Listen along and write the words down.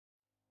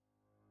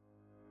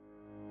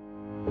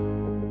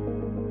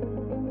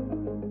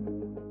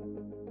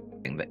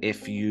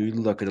if you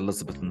look at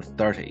Elizabeth in the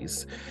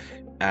 30s,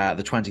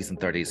 the 20s and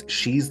 30s,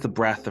 she's the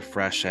breath of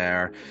fresh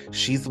air.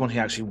 She's the one who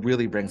actually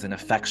really brings in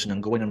affection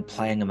and going and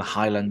playing in the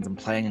Highlands and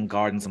playing in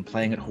gardens and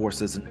playing at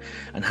horses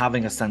and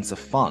having a sense of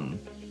fun.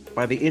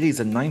 By the 80s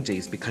and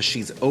 90s, because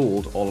she's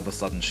old, all of a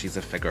sudden she's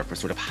a figure for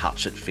sort of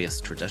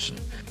hatchet-faced tradition.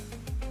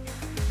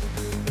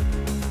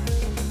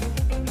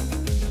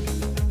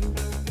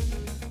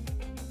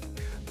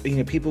 You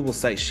know, people will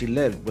say she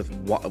lived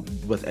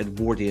with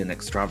Edwardian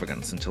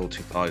extravagance until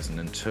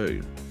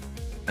 2002.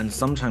 And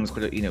sometimes,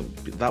 you know,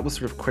 that was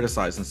sort of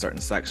criticized in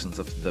certain sections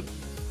of the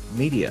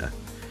media,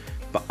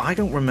 but I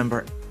don't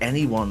remember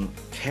anyone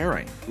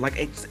caring.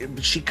 Like,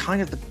 she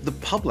kind of, the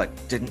public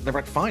didn't, they were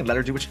like, fine, let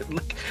her do what she,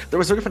 like, there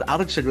was sort of an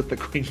attitude with the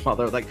Queen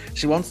Mother, like,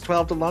 she wants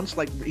 12 to lunch,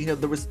 like, you know,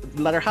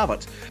 let her have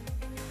it.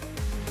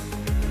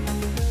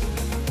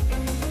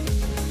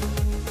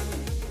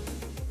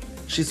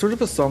 She's sort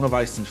of a song of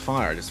ice and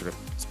fire, to sort of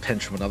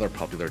pinch from another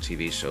popular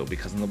TV show,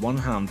 because on the one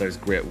hand there's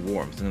great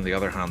warmth, and on the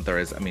other hand there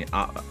is, I mean,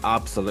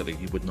 absolutely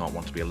you would not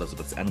want to be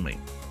Elizabeth's enemy.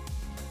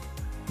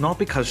 Not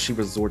because she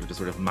resorted to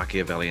sort of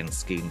Machiavellian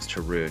schemes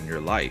to ruin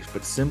your life,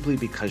 but simply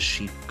because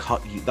she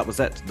cut you, that was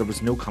it, there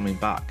was no coming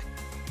back.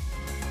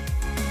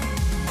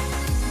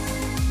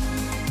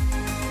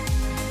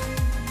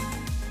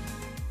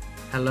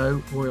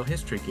 Hello, Royal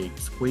History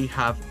Geeks. We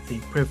have the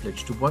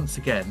privilege to once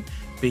again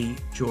be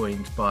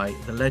joined by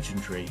the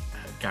legendary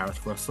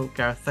Gareth Russell.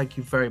 Gareth, thank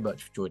you very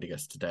much for joining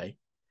us today.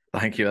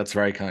 Thank you, that's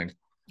very kind.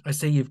 I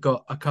see you've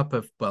got a cup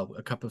of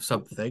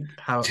something.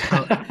 How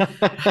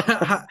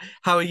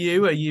are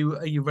you? Are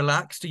you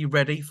relaxed? Are you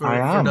ready for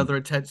another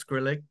intense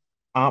grilling?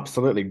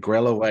 Absolutely,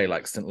 grill away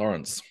like St.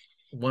 Lawrence.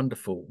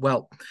 Wonderful.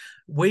 Well,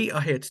 we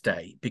are here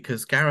today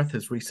because Gareth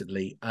has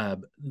recently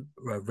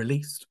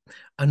released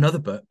another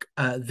book,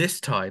 this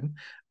time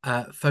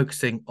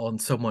focusing on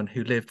someone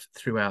who lived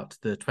throughout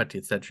the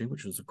 20th century,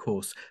 which was, of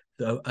course,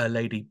 a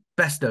lady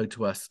best known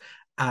to us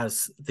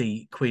as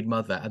the Queen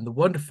Mother. And the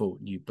wonderful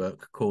new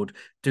book called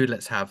Do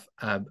Let's Have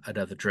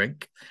Another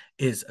Drink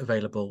is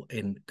available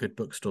in good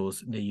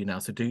bookstores near you now.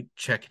 So do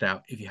check it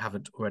out if you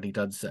haven't already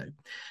done so.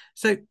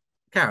 So,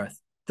 Gareth,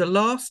 the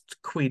last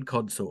Queen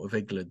Consort of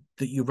England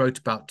that you wrote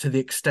about, to the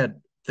extent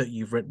that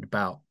you've written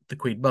about the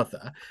Queen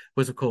Mother,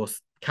 was, of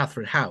course,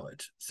 Catherine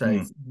Howard.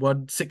 So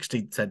one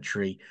 16th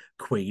century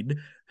queen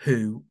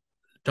who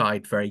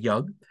died very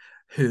young,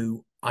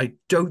 who I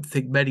don't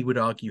think many would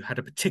argue had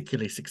a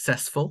particularly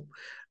successful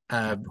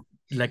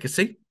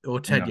legacy or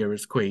tenure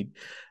as queen.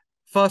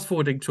 Fast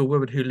forwarding to a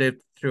woman who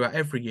lived throughout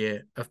every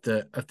year of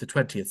the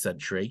 20th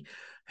century,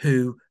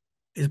 who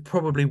is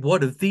probably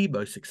one of the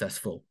most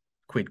successful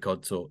queen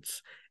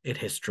consorts in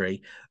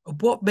history.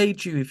 What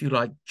made you, if you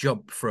like,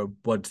 jump from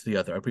one to the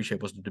other? I appreciate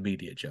it wasn't an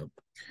immediate jump.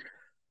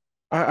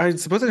 I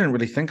suppose I didn't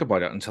really think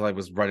about it until I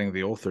was writing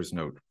the author's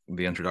note,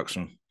 the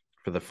introduction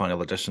for the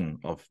final edition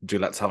of Do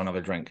Let's Have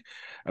Another Drink.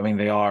 I mean,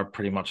 they are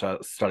pretty much a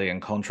study in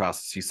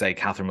contrasts. You say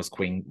Catherine was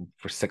queen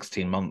for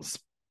 16 months.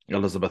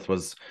 Elizabeth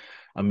was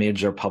a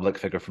major public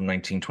figure from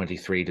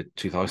 1923 to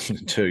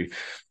 2002.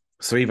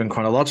 So even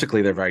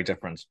chronologically, they're very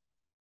different.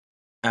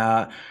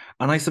 And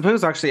I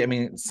suppose, actually, I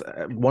mean,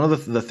 one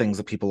of the things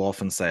that people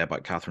often say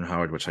about Catherine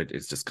Howard, which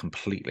is just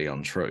completely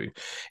untrue,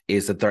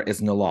 is that there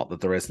isn't a lot,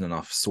 that there isn't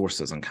enough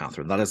sources on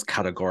Catherine. That is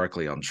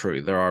categorically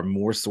untrue. There are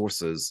more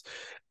sources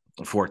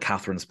for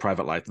Catherine's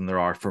private life than there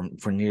are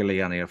for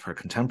nearly any of her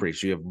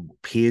contemporaries. You have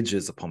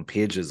pages upon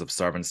pages of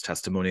servants'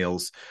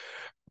 testimonials.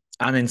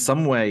 And in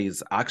some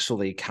ways,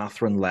 actually,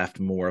 Catherine left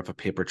more of a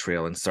paper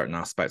trail in certain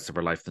aspects of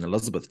her life than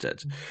Elizabeth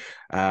did.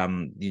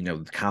 You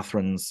know,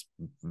 Catherine's,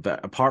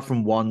 apart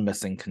from one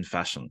missing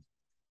confession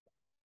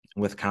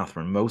with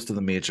Catherine, most of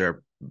the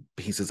major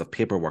pieces of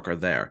paperwork are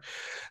there.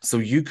 So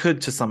you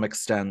could, to some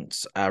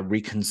extent,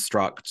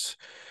 reconstruct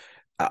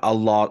a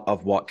lot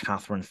of what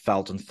Catherine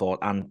felt and thought,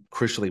 and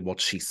crucially what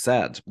she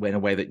said, in a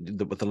way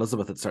that with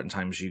Elizabeth at certain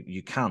times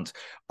you can't.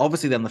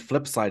 Obviously, then the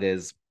flip side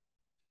is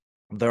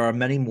there are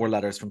many more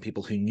letters from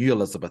people who knew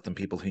Elizabeth than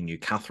people who knew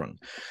Catherine.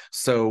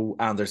 So,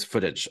 and there's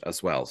footage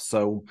as well.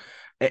 So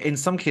in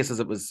some cases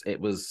it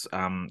was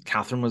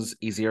Catherine was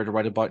easier to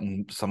write about,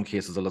 in some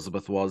cases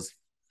Elizabeth was.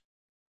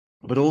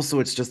 But also,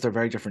 it's just they're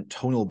very different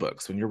tonal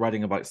books. When you're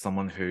writing about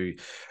someone who,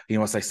 you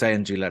know, as I say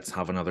in Do Let's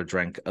Have Another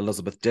Drink,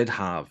 Elizabeth did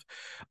have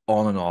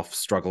on and off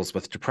struggles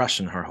with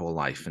depression her whole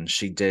life. And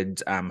she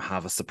did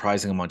have a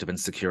surprising amount of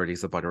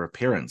insecurities about her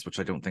appearance, which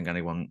I don't think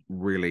anyone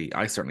really,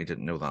 I certainly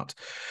didn't know that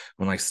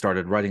when I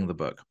started writing the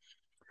book.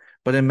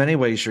 But in many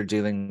ways, you're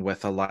dealing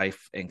with a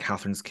life, in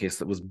Catherine's case,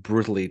 that was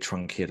brutally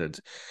truncated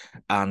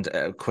and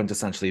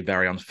quintessentially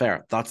very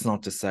unfair. That's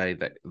not to say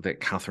that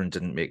Catherine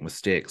didn't make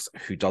mistakes.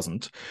 Who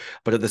doesn't?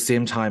 But at the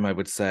same time, I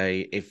would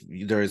say if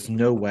there is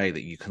no way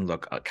that you can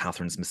look at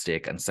Catherine's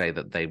mistake and say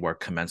that they were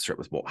commensurate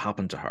with what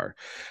happened to her.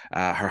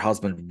 Her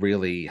husband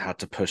really had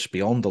to push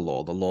beyond the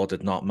law. The law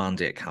did not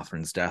mandate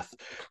Catherine's death.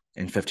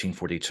 In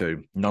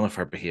 1542, none of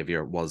her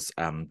behaviour was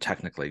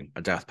technically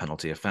a death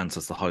penalty offence,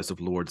 as the House of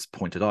Lords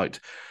pointed out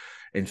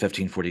in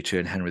 1542,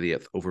 and Henry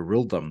VIII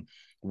overruled them.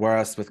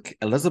 Whereas with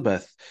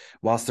Elizabeth,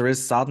 whilst there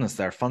is sadness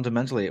there,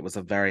 fundamentally it was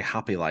a very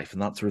happy life,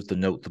 and that's sort of the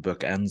note the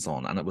book ends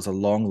on. And it was a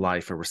long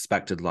life, a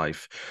respected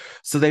life.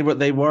 So they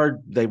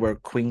were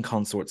queen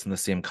consorts in the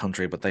same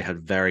country, but they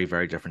had very,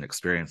 very different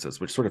experiences,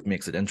 which sort of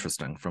makes it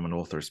interesting from an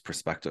author's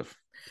perspective.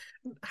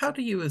 How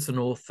do you, as an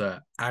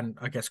author, and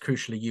I guess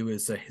crucially you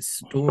as a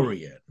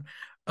historian,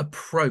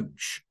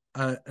 approach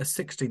a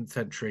 16th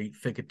century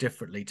figure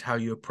differently to how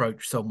you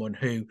approach someone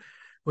who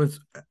was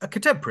a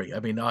contemporary? I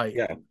mean,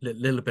 Yeah.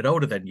 little bit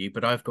older than you,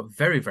 but I've got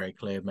very, very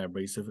clear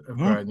memories of Mhm.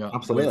 growing up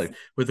Absolutely.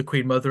 with the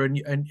Queen Mother,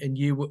 and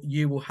you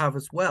will have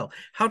as well.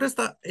 How does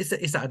that, is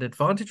that an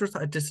advantage or is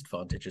that a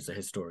disadvantage as a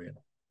historian?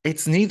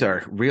 It's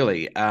neither,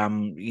 really.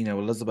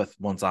 Elizabeth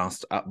once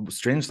asked,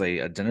 strangely,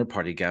 a dinner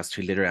party guest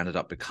who later ended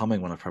up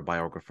becoming one of her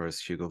biographers,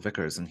 Hugo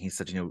Vickers, and he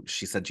said,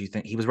 she said, do you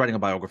think he was writing a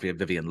biography of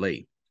Vivian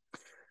Leigh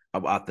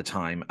at the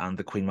time? And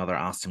the Queen Mother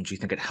asked him, do you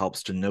think it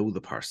helps to know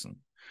the person?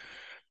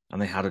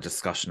 And they had a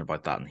discussion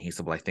about that, and he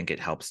said, well, I think it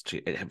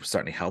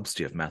certainly helps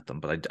to have met them,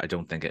 but I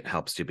don't think it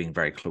helps to being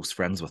very close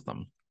friends with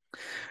them.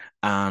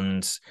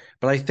 And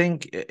but I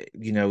think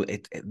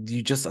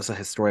you just, as a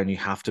historian, you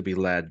have to be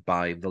led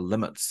by the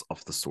limits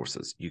of the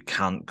sources. You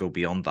can't go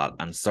beyond that.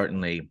 And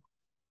certainly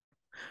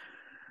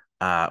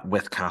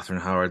with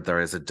Catherine Howard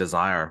there is a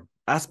desire,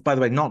 as by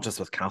the way, not just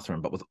with Catherine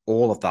but with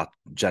all of that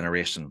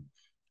generation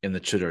in the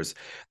Tudors.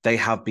 They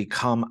have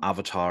become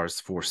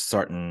avatars for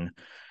certain,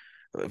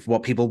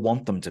 what people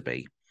want them to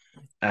be,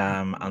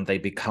 and they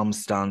become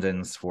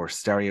stand-ins for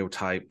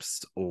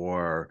stereotypes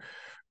or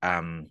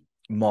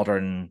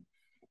modern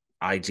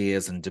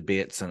ideas and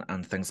debates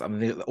and things. I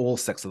mean, all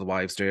six of the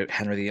wives do it.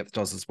 Henry VIII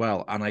does as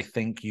well. And I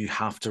think you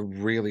have to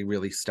really,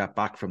 really step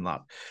back from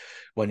that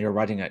when you're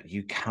writing it.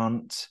 You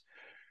can't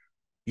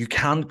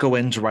go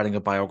into writing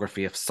a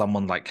biography of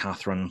someone like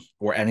Catherine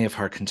or any of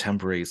her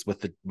contemporaries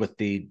with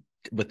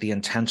the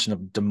intention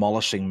of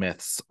demolishing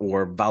myths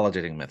or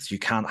validating myths. You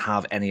can't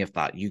have any of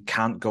that. You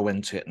can't go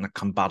into it in a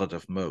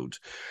combative mode.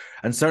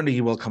 And certainly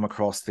you will come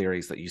across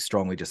theories that you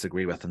strongly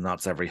disagree with, and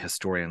that's every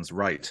historian's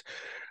right.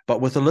 But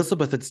with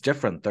Elizabeth, it's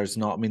different. There's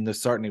not, I mean,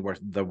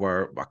 there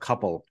were a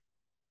couple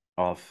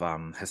of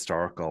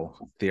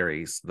historical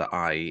theories that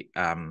I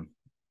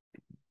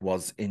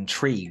was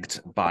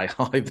intrigued by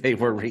how they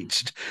were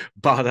reached.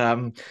 But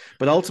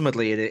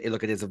ultimately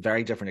it is a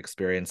very different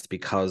experience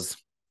because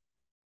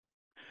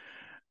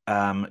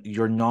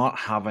you're not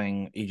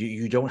having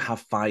you don't have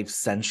 5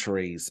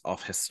 centuries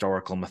of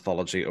historical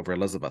mythology over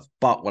Elizabeth.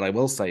 But what I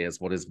will say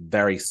is what is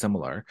very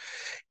similar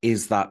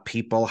is that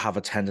people have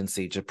a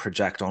tendency to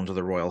project onto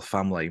the royal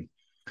family,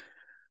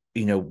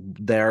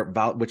 their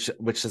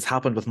which has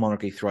happened with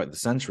monarchy throughout the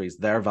centuries,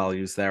 their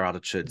values, their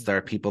attitudes. There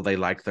are people they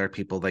like, there are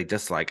people they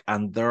dislike,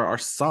 and there are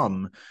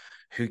some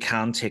who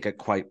can take it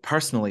quite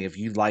personally if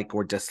you like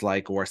or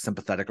dislike or are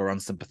sympathetic or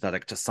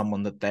unsympathetic to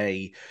someone that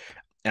they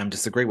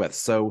disagree with.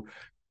 So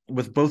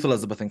with both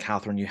Elizabeth and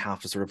Catherine, you have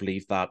to sort of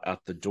leave that at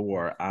the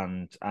door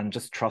and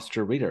just trust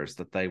your readers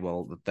that they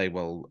will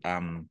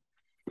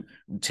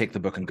take the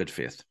book in good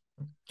faith.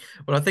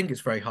 Well, I think it's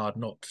very hard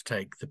not to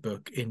take the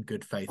book in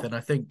good faith. And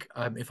I think,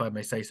 if I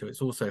may say so,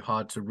 it's also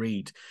hard to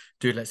read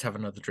Do Let's Have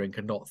Another Drink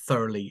and not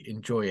thoroughly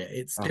enjoy it.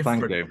 It's Oh,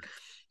 thank different. you.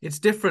 It's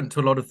different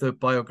to a lot of the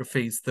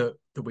biographies that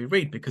we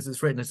read because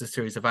it's written as a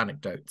series of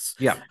anecdotes,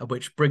 Yeah.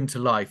 which bring to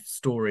life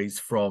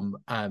stories from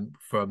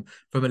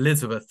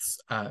Elizabeth's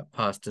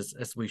past,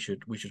 as we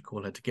should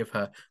call her, to give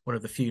her one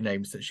of the few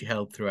names that she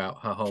held throughout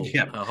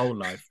Yeah. her whole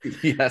life.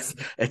 Yes,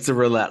 it's a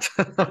roulette.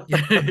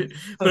 Yeah,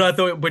 but I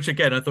thought, which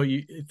again, I thought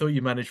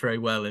you managed very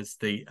well as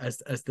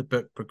the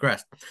book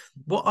progressed.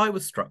 What I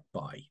was struck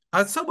by,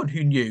 as someone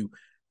who knew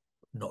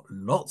not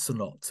lots and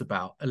lots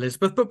about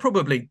Elizabeth, but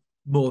probably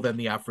more than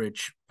the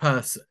average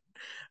person,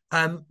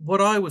 what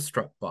I was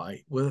struck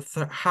by was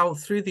how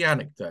through the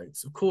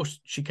anecdotes, of course,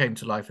 she came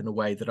to life in a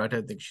way that I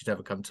don't think she's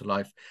ever come to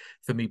life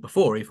for me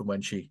before, even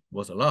when she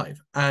was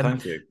alive.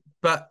 Thank you.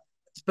 But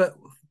but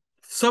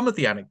some of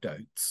the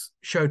anecdotes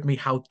showed me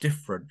how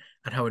different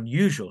and how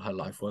unusual her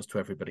life was to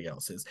everybody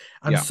else's,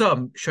 and Yeah.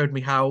 some showed me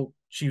how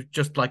she's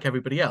just like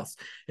everybody else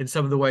in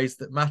some of the ways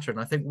that matter. And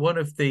I think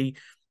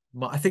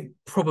I think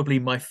probably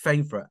my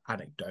favorite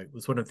anecdote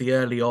was one of the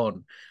early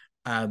on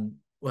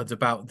was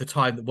about the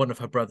time that one of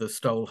her brothers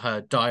stole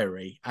her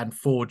diary and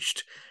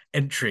forged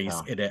entries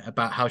Yeah. in it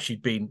about how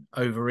she'd been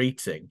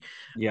overeating.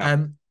 Yeah.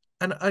 Um,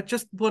 and I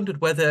just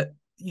wondered whether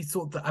you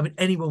thought that, I mean,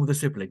 anyone with a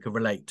sibling could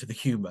relate to the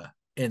humor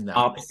in that.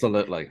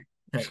 Absolutely.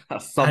 As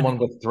And someone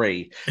with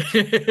three.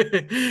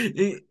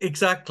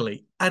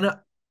 exactly. And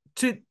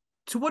to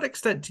to what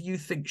extent do you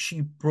think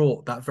she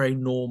brought that very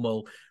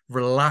normal,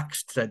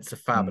 relaxed sense of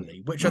Mm.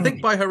 family, which I think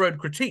Mm. by her own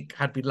critique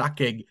had been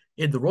lacking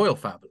in the royal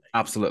family?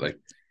 Absolutely.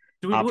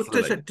 What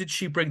Absolutely. did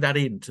she bring that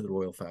into the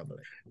royal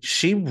family?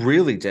 She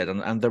really did.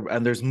 And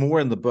there's more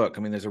in the book.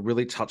 I mean, there's a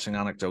really touching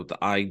anecdote that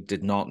I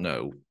did not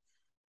know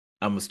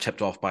and was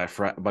tipped off by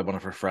by one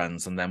of her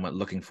friends, and then went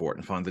looking for it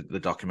and found the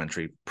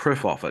documentary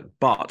proof of it.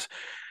 But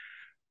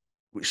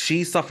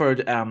she suffered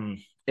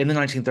in the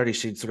 1930s.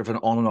 She'd sort of an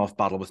on and off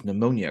battle with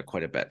pneumonia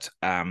quite a bit.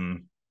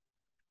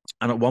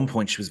 And at one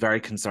point, she was very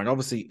concerned.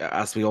 Obviously,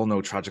 as we all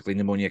know, tragically,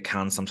 pneumonia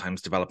can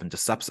sometimes develop into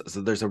sepsis.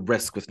 So there's a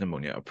risk with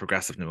pneumonia, a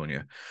progressive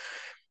pneumonia.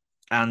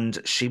 And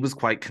she was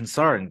quite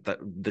concerned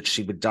that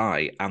she would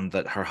die and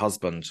that her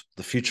husband,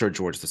 the future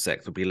George VI,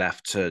 would be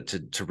left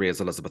to raise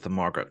Elizabeth and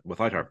Margaret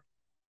without her.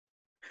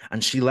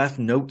 And she left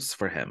notes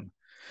for him,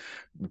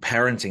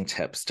 parenting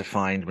tips to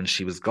find when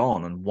she was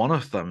gone. And one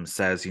of them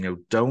says,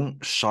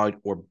 don't shout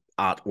or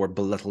at or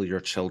belittle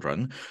your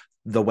children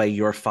the way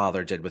your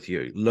father did with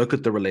you. Look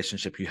at the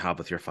relationship you have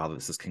with your father.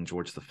 This is King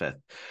George V.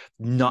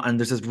 Not, and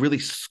there's this really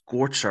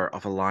scorcher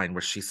of a line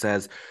where she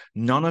says,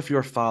 none of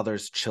your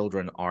father's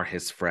children are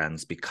his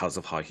friends because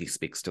of how he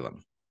speaks to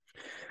them.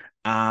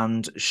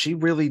 And she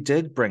really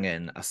did bring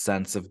in a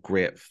sense of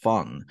great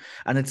fun.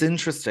 And it's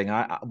interesting.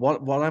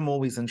 What I'm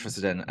always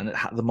interested in, and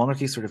the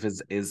monarchy sort of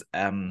is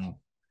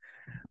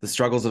the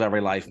struggles of every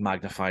life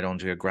magnified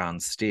onto a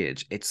grand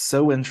stage. It's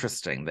so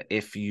interesting that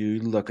if you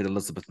look at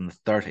Elizabeth in the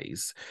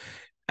 30s,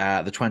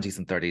 the 20s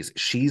and 30s,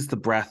 she's the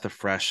breath of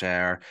fresh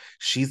air.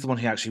 She's the one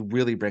who actually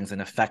really brings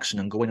in affection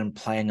and going and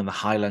playing in the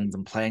Highlands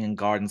and playing in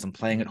gardens and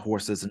playing at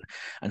horses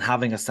and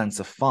having a sense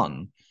of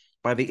fun.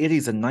 By the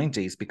 80s and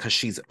 90s, because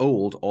she's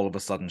old, all of a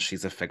sudden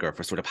she's a figure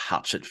for sort of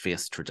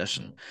hatchet-faced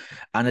tradition.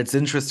 And it's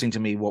interesting to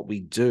me what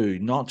we do,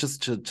 not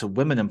just to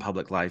women in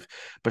public life,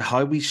 but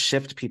how we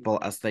shift people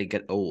as they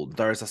get old.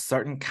 There is a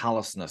certain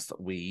callousness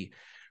that we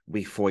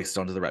foist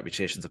onto the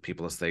reputations of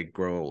people as they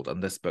grow old. And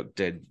this book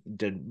did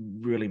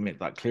really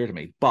make that clear to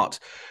me. But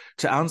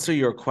to answer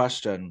your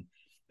question,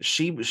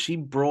 she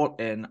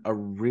brought in a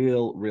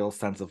real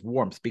sense of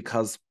warmth,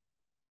 because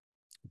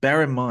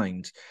bear in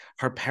mind,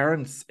 her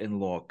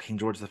parents-in-law, King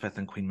George V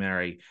and Queen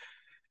Mary,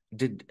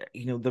 the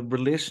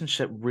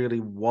relationship really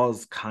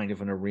was kind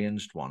of an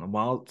arranged one. And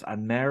while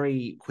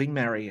Queen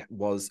Mary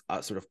was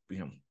a sort of,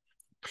 plus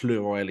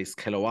royaliste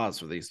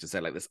québécoise, they used to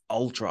say, like this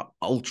ultra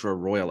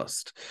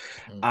royalist.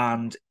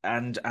 And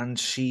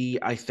she,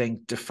 I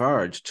think,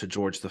 deferred to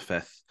George V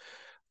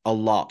a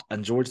lot.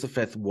 And George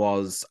V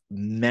was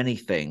many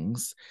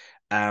things.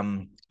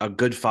 A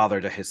good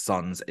father to his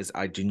sons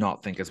I do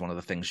not think is one of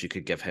the things you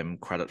could give him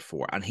credit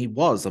for. And he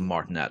was a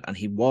martinet, and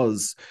he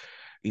was,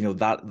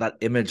 that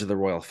image of the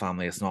royal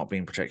family as not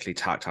being particularly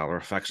tactile or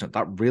affectionate.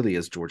 That really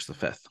is George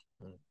V.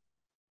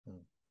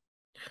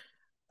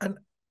 And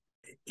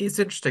it's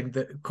interesting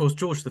that, of course,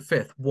 George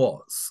V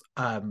was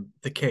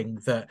the king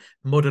that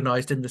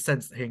modernized in the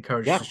sense that he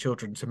encouraged his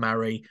children to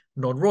marry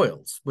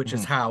non-royals, which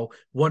is how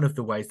one of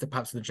the ways that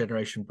perhaps the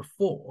generation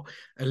before,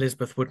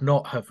 Elizabeth would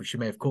not have, she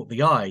may have caught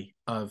the eye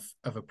of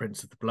a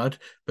prince of the blood,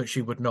 but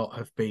she would never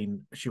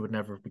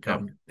have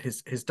become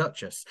his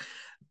duchess.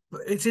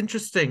 But it's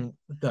interesting,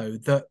 though,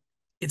 that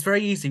it's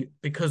very easy,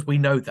 because we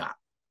know that,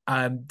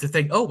 to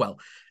think, oh, well,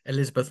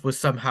 Elizabeth was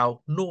somehow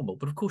normal.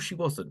 But of course she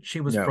wasn't.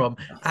 She was from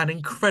an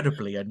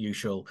incredibly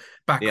unusual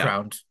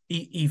background,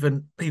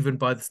 even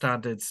by the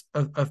standards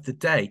of the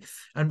day.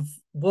 And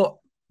what,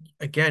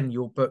 again,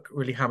 your book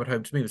really hammered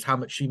home to me was how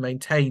much she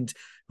maintained,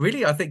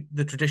 really, I think,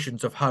 the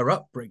traditions of her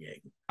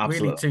upbringing,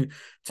 Absolutely. really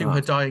to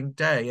her dying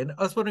day. And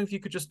I was wondering if you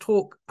could just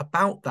talk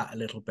about that a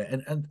little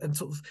bit and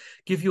sort of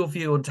give your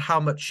view onto how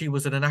much she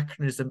was an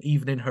anachronism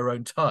even in her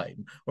own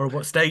time, or at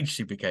what stage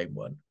she became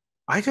one.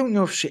 I don't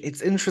know if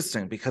it's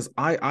interesting, because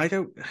I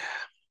don't,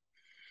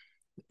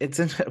 it's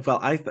in, well,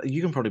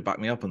 you can probably back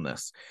me up on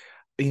this.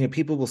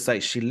 People will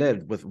say she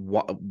lived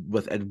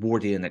with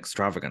Edwardian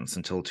extravagance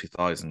until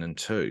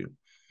 2002.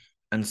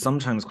 And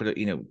sometimes,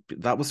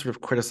 that was sort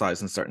of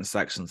criticized in certain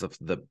sections of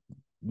the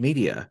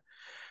media,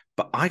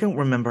 but I don't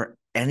remember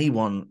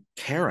anyone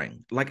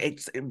caring. Like,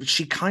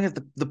 she kind of,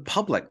 the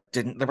public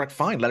didn't, they were like,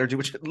 fine, let her do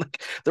what she,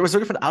 like, there was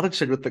sort of an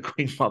attitude with the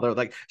Queen Mother,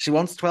 like, she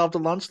wants 12 to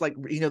lunch, like,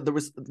 there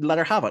was, let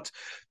her have it.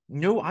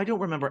 No, I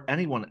don't remember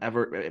anyone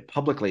ever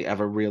publicly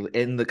ever really,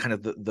 in the kind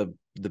of the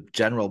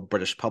general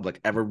British public,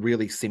 ever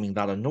really seeming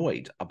that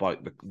annoyed about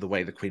the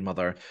way the Queen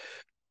Mother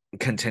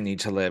continued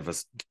to live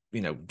as,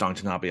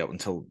 Downton Abbey up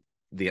until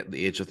the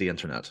age of the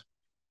internet.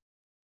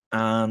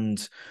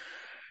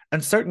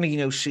 And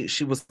certainly,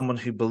 she was someone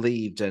who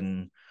believed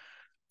in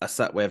a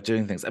set way of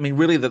doing things. I mean,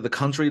 really,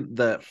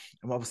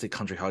 obviously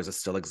country houses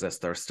still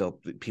exist. There are still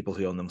people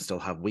who own them, still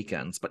have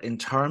weekends. But in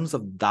terms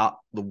of that,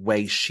 the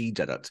way she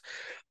did it,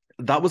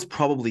 that was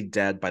probably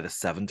dead by the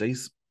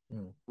 70s.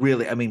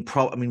 Really,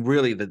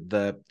 really,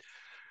 the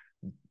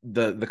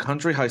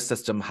country house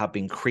system had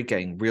been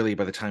creaking really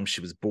by the time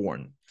she was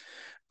born.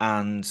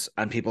 And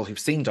people who've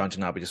seen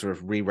Downton Abbey to sort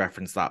of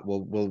re-reference that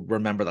will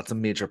remember that's a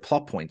major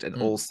plot point in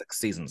all 6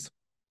 seasons.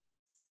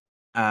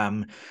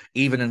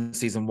 Even in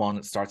season 1,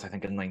 it starts, I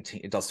think,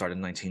 it does start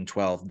in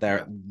 1912.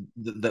 There,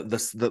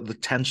 the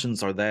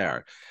tensions are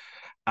there.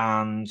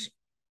 And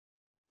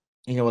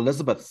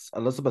Elizabeth's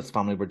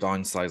family were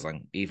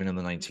downsizing even in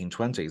the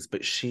 1920s,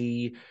 but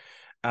she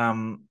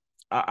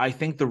I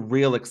think the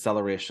real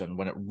acceleration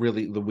when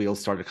the wheels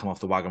started to come off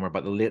the wagon were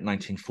about the late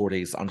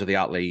 1940s under the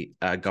Attlee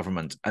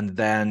government, and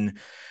then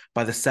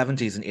by the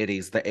 70s and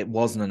 80s that it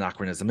was an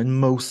anachronism in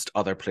most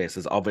other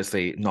places.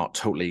 Obviously, not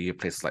totally.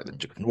 Places like the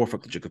Duke of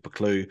Norfolk, the Duke of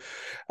Buccleuch,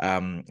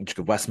 Duke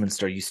of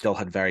Westminster, you still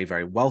had very,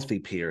 very wealthy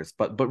peers,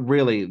 but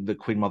really the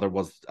Queen Mother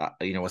was,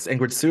 as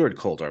Ingrid Seward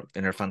called her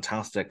in her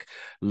fantastic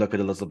look at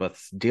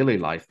Elizabeth's daily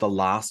life, the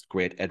last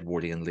great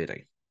Edwardian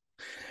lady.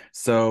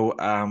 So,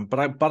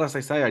 but as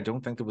I say, I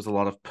don't think there was a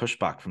lot of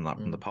pushback from that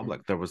from the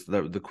public. There was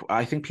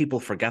I think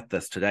people forget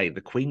this today. The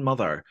Queen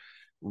Mother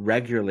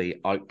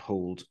regularly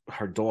outpolled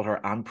her daughter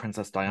and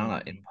Princess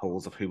Diana in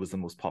polls of who was the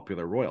most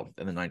popular royal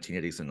in the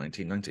 1980s and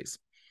 1990s.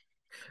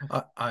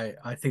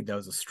 I think there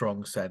was a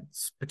strong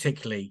sense,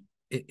 particularly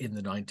in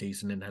the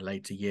 90s and in her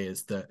later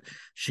years, that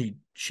she'd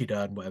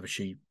earned whatever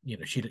she'd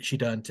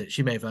earned it.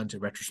 She may have earned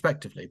it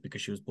retrospectively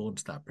because she was born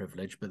to that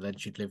privilege, but then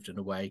she'd lived in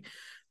a way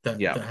that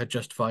had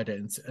justified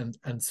it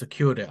and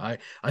secured it.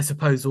 I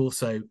suppose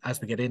also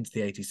as we get into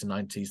the 80s and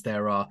 90s,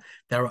 there are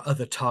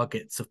other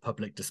targets of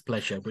public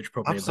displeasure which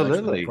probably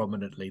emerged more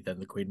prominently than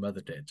the Queen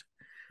Mother did.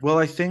 Well,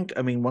 I think,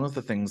 one of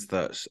the things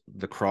that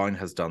the Crown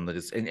has done that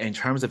is in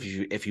terms of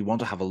if you want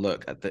to have a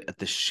look at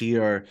the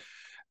sheer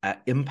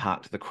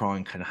impact the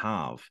Crown can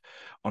have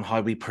on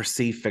how we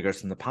perceive figures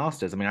from the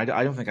past is, I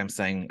don't think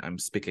I'm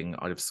speaking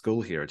out of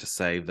school here to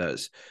say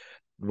that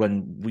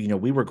when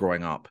we were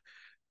growing up,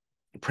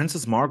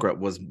 Princess Margaret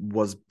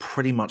was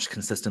pretty much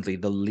consistently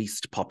the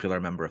least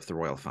popular member of the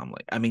royal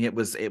family.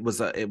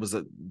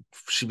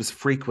 She was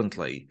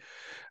frequently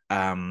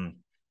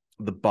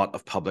the butt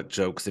of public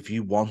jokes. If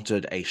you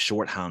wanted a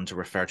shorthand to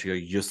refer to a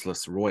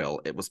useless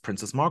royal, it was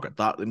Princess Margaret.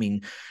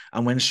 And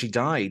when she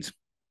died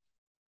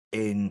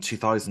in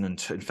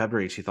 2002, in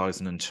February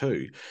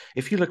 2002,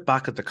 if you look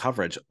back at the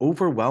coverage,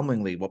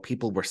 overwhelmingly what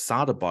people were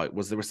sad about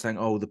was they were saying,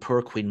 oh, the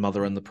poor Queen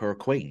Mother and the poor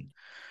Queen.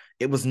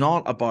 It was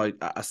not about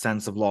a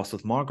sense of loss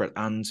with Margaret.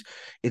 And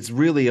it's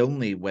really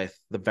only with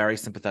the very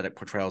sympathetic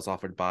portrayals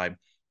offered by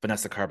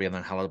Vanessa Kirby and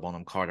then Helena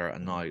Bonham Carter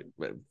and now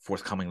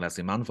forthcoming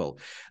Leslie Manville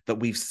that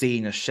we've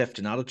seen a shift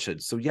in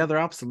attitude. So yeah, there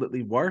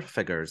absolutely were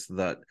figures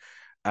that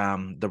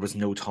there was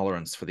no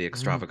tolerance for the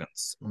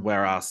extravagance,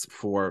 whereas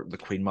for the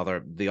Queen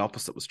Mother, the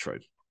opposite was true.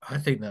 I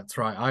think that's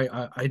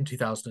right. I in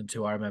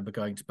 2002, I remember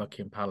going to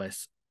Buckingham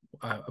Palace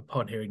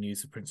upon hearing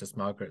news of Princess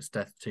Margaret's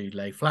death to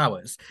lay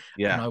flowers,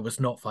 and I was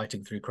not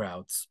fighting through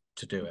crowds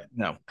to do it.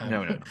 No.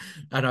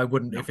 And I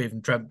wouldn't have even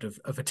dreamt of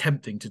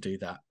attempting to do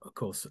that. Of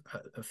course,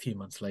 a few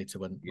months later,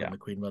 when the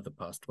Queen Mother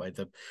passed away,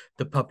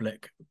 the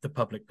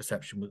public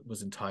perception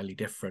was entirely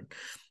different.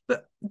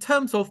 But in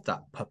terms of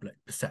that public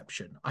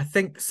perception, I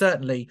think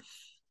certainly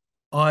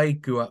I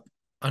grew up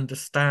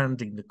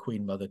understanding the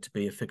Queen Mother to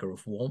be a figure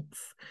of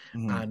warmth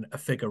and a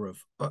figure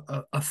of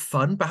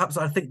fun. Perhaps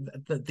I think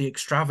that the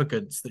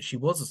extravagance that she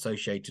was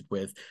associated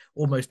with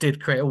almost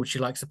did create, oh, she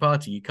likes a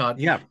party. You can't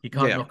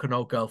knock an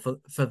old girl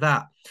for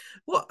that.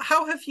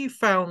 How have you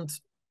found?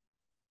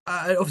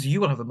 Obviously,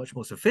 you will have a much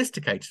more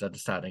sophisticated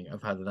understanding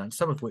of her than that,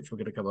 some of which we're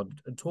going to come on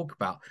and talk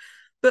about.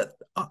 But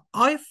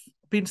I've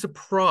been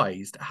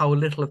surprised how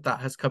little of that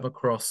has come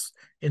across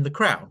in The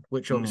Crown,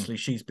 which obviously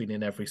she's been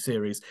in every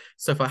series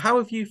so far. How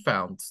have you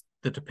found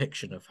the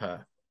depiction of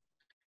her?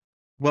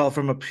 Well,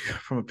 from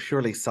a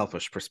purely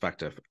selfish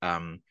perspective,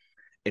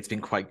 it's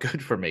been quite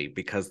good for me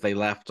because they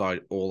left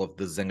out all of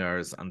the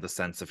zingers and the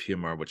sense of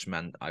humor, which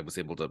meant I was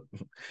able to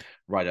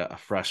write a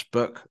fresh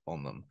book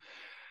on them.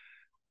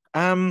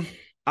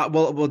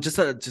 Well, just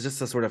a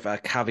sort of a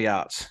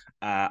caveat.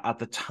 At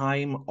the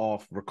time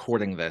of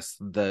recording this,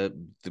 the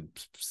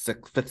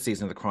fifth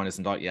season of The Crown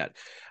isn't out yet.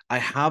 I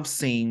have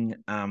seen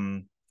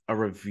a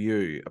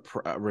review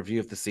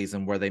of the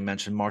season where they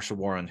mentioned Marsha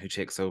Warren, who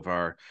takes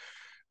over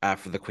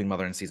for the Queen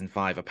Mother in season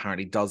 5,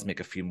 apparently does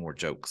make a few more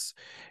jokes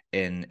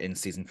in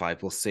season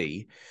 5. We'll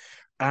see.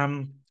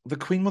 The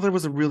Queen Mother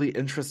was a really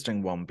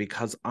interesting one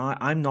because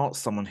I'm not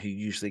someone who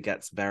usually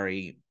gets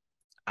very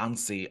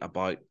antsy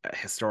about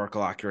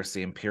historical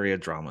accuracy and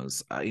period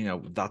dramas.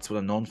 That's what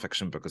a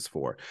non-fiction book is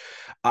for.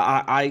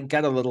 I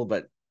get a little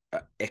bit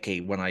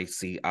icky when I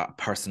see a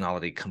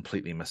personality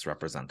completely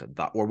misrepresented,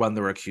 that or when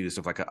they're accused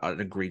of like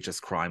an egregious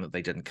crime that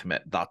they didn't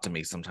commit. That to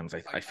me sometimes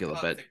I feel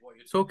a bit. What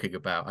you're talking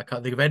about, I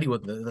can't think of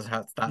anyone that's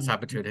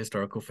happened to in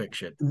historical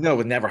fiction. No,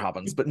 it never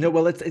happens. But no,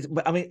 well, it's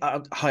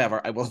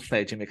however, I will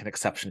say to make an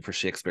exception for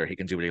Shakespeare. He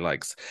can do what he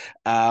likes.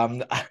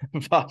 But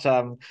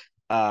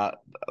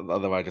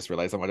although I just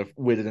realized I might have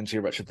waded into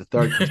your Richard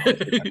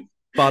III.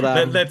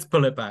 But let's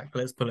pull it back.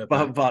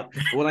 But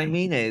what I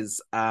mean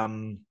is,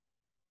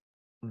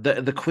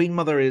 the Queen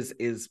Mother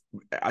is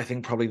I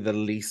think probably the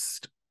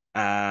least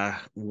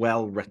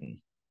well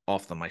written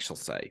of them, I shall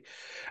say.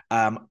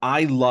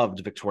 I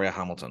loved Victoria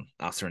Hamilton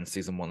as her in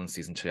season 1 and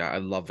season 2. I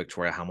love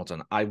Victoria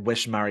Hamilton. I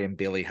wish Marion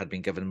Bailey had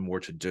been given more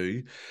to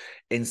do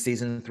in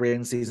season 3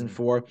 and season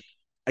 4.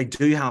 I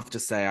do have to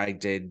say I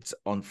did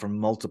on from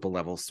multiple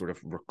levels sort of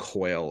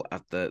recoil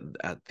at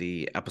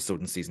the episode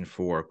in season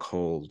 4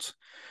 called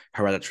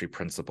Hereditary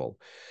Principle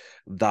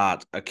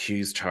that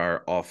accused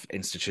her of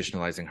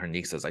institutionalizing her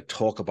nieces. I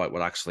talk about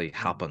what actually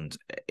happened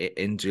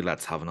in Do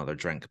Let's Have Another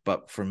Drink,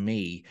 but for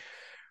me,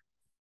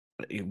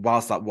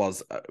 whilst that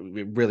was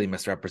it really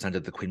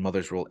misrepresented the Queen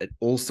Mother's role, it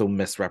also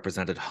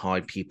misrepresented how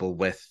people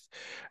with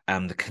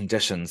the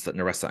conditions that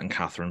Nerissa and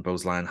Catherine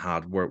Bowes Lyon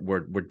had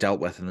were dealt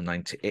with in the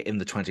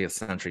 20th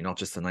century, not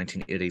just the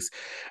 1980s.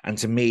 And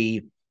to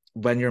me,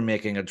 when you're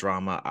making a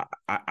drama,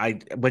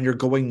 when you're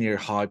going near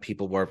how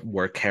people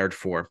were cared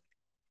for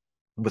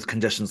with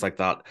conditions like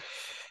that,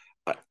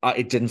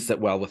 it didn't sit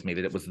well with me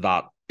that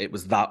it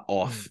was that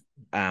off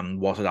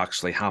what had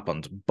actually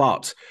happened.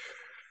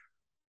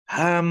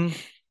 Um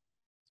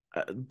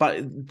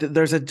but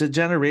there's a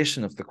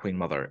degeneration of the Queen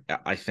Mother.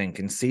 I think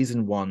in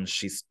season 1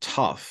 she's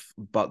tough,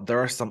 but there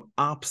are some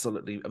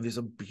there's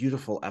a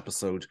beautiful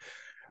episode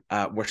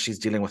where she's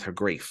dealing with her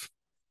grief,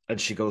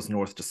 and she goes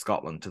north to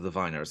Scotland to the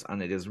Viners,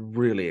 and it is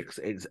really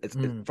it's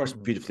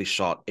first beautifully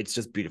shot. It's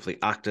just beautifully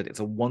acted. It's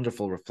a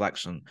wonderful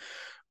reflection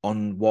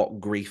on what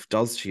grief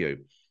does to you.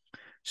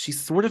 She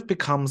sort of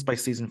becomes by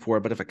season 4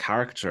 a bit of a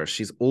character.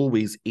 She's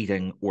always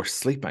eating or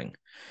sleeping.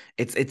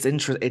 It's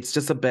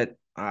just a bit.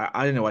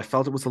 I don't know. I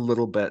felt it was a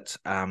little bit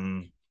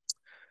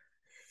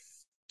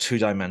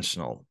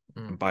two-dimensional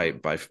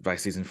by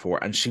season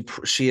 4, and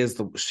she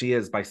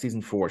is by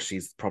season 4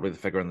 she's probably the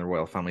figure in the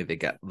royal family they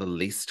get the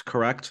least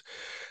correct.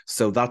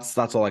 So that's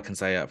all I can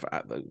say.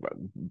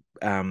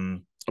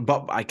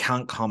 But I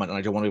can't comment, and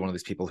I don't want to be one of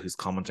these people who's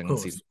commenting on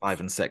season 5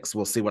 and 6.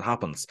 We'll see what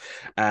happens,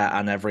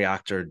 and every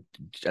actor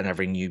and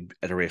every new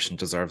iteration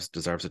deserves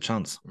a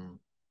chance.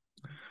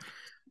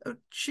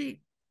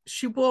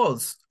 She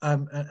was,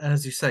 and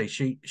as you say,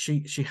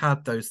 she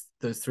had those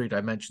 3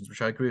 dimensions,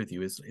 which I agree with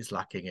you is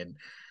lacking in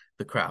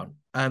The Crown.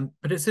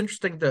 But it's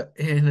interesting that,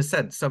 in a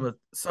sense, some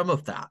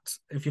of that,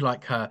 if you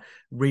like, her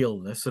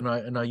realness, and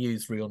I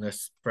use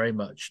realness very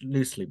much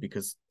loosely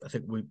because I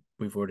think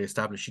we've already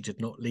established she did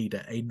not lead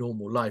a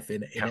normal life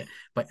in it,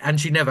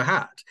 and she never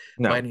had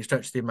by any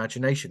stretch of the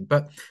imagination.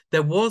 But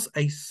there was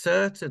a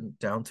certain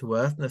down to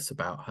earthness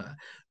about her,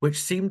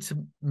 which seemed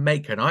to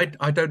make her, and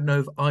I don't know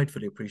if I'd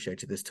fully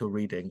appreciated this till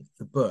reading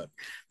the book,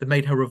 that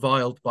made her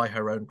reviled by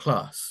her own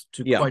class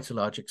to quite a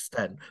large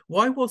extent.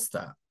 Why was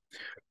that?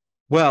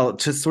 Well,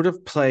 to sort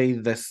of play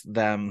the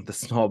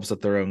snobs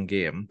at their own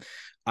game,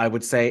 I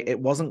would say it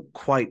wasn't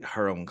quite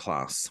her own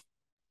class.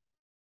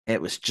 It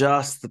was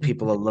just the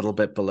people a little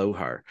bit below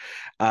her.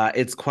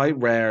 It's quite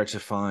rare to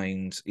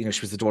find, she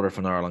was the daughter of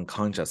an Earl and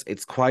Countess.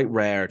 It's quite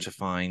rare to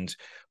find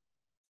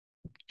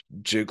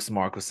dukes,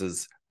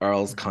 marquises,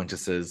 earls,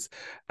 countesses,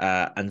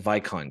 and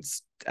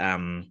viscounts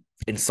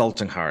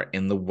insulting her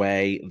in the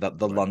way that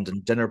the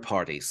London dinner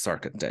party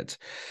circuit did.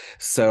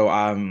 So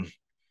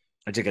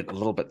I did get a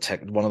little bit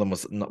ticked. One of them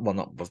was someone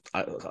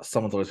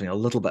thought I was being a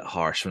little bit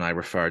harsh when I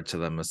referred to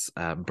them as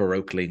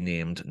baroquely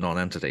named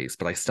non-entities,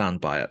 but I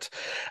stand by it.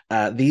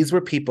 These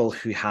were people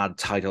who had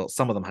titles.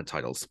 Some of them had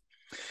titles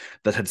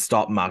that had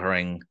stopped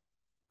mattering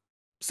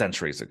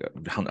centuries ago,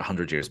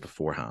 100 years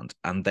beforehand,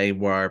 and they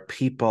were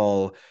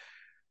people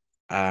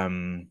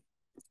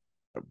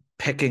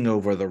picking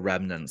over the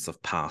remnants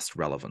of past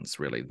relevance.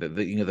 Really,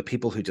 the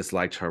people who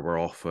disliked her were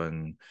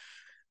often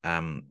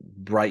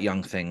bright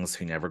young things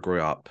who never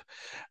grew up,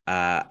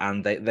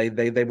 and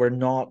they were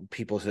not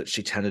people that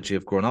she tended to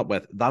have grown up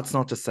with. That's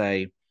not to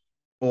say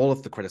all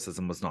of the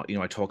criticism was not.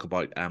 I talk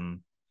about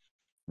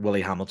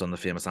Willie Hamilton, the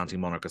famous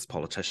anti-monarchist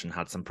politician,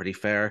 had some pretty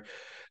fair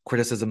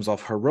criticisms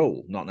of her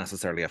role, not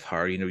necessarily of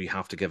her. You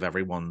have to give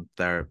everyone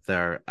their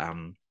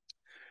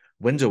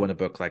window in a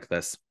book like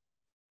this.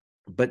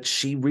 But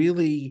she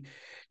really,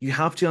 you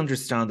have to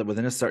understand that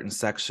within a certain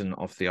section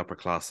of the upper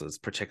classes,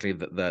 particularly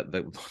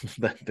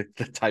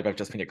the type I've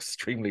just been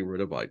extremely rude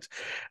about,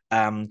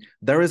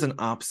 there is an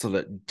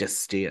absolute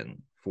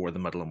disdain for the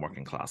middle and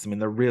working class. I mean,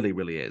 there really,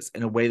 really is,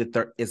 in a way that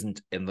there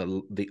isn't in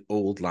the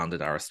old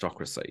landed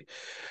aristocracy.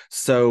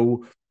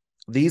 So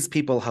these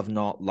people have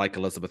not, like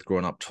Elizabeth,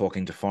 grown up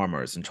talking to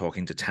farmers and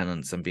talking to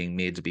tenants and being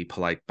made to be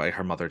polite by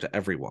her mother to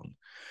everyone.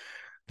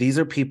 These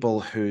are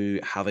people who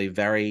have a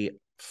very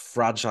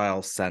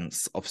fragile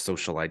sense of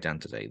social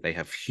identity. They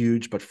have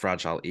huge but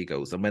fragile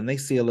egos. And when they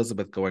see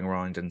Elizabeth going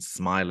around and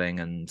smiling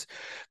and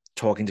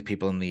talking to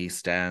people in the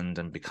East End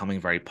and becoming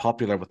very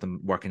popular with the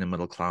working and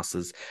middle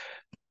classes,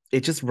 it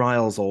just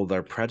riles all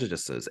their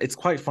prejudices. It's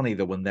quite funny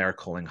though when they're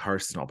calling her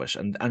snobbish,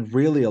 and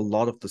really a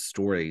lot of the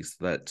stories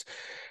that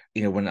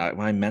when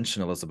I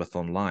mention Elizabeth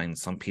online,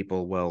 some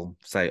people will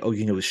say, oh,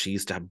 she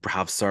used to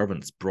have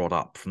servants brought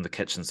up from the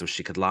kitchen so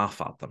she could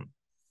laugh at them.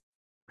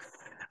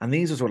 And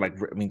these are sort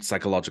of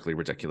psychologically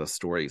ridiculous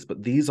stories,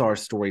 but these are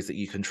stories that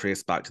you can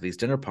trace back to these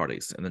dinner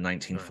parties in the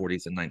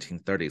 1940s and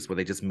 1930s, where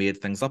they just made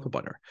things up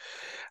about her.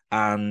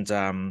 And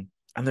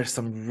And there's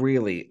some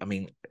really, I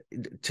mean,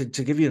 to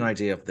give you an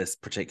idea of this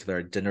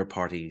particular dinner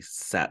party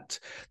set,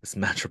 this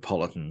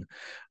metropolitan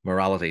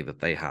morality that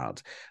they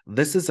had,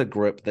 this is a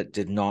group that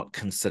did not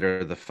consider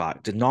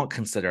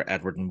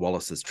Edward and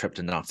Wallace's trip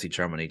to Nazi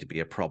Germany to be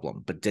a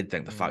problem, but did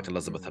think the fact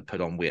Elizabeth Mm, had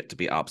put on weight to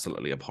be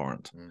absolutely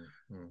abhorrent. mm,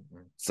 mm,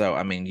 mm. So,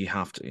 I mean, you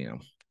have to,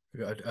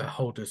 A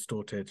whole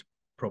distorted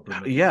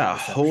problem of yeah, a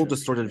whole perception.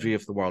 distorted Yeah. view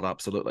of the world,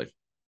 absolutely.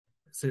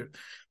 So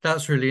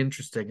that's really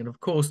interesting. And of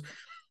course,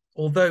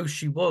 although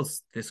she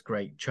was this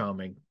great,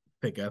 charming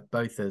figure,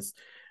 both as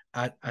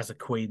a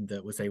queen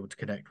that was able to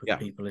connect with Yeah,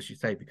 people, as you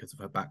say, because of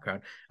her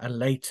background, and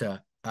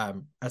later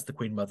as the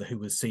queen mother, who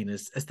was seen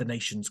as the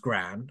nation's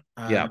gran,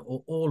 yeah,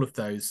 all of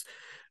those,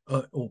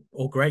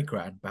 or great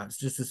grand, perhaps,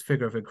 just this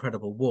figure of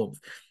incredible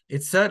warmth.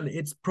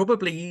 It's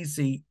probably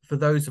easy for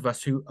those of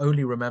us who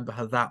only remember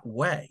her that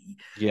way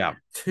yeah.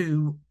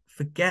 to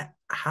forget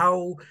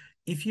how,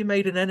 if you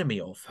made an enemy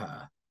of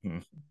her, Hmm.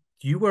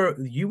 you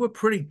were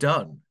pretty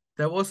done.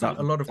 There wasn't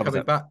That a lot of that was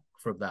coming it. back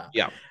from that.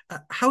 Yeah.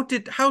 How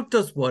did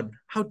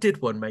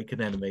one make an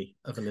enemy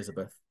of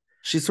Elizabeth?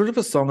 She's sort of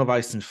a song of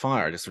ice and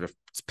fire, to sort of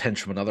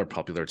pinch from another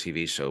popular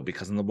TV show,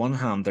 because on the one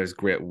hand, there's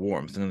great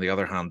warmth, and on the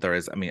other hand, there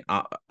is, I mean,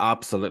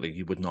 absolutely,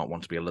 you would not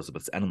want to be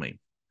Elizabeth's enemy.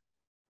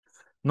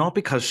 Not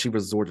because she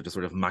resorted to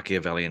sort of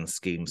Machiavellian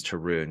schemes to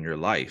ruin your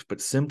life, but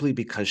simply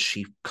because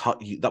she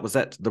cut you. That was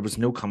it. There was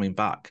no coming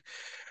back.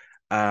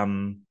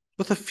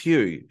 With a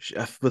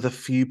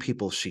few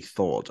people, she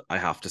thought, I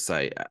have to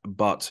say,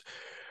 but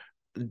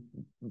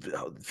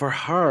for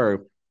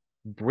her,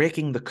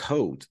 breaking the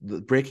code,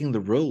 breaking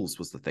the rules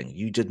was the thing.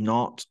 You did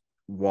not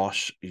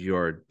wash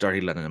your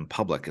dirty linen in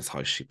public, is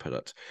how she put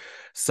it.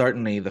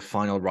 Certainly, the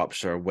final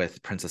rupture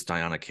with Princess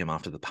Diana came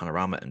after the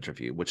Panorama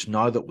interview, which,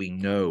 now that we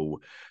know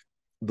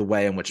the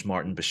way in which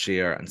Martin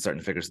Bashir and certain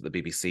figures at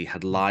the BBC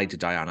had lied to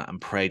Diana and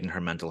preyed on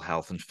her mental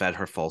health and fed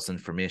her false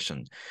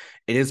information.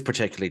 It is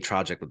particularly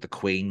tragic that the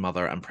Queen,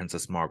 Mother, and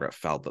Princess Margaret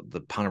felt that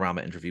the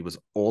Panorama interview was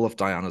all of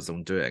Diana's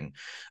own doing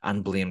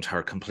and blamed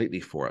her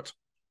completely for it.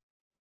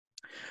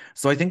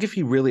 So I think if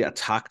you really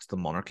attacked the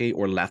monarchy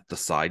or let the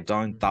side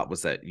down, that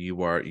was it. You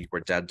were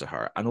dead to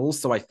her. And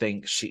also I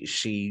think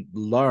she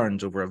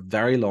learned over a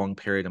very long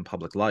period in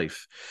public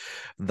life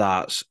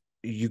that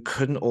you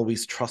couldn't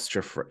always trust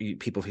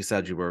people who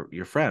said you were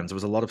your friends. There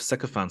was a lot of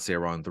sycophancy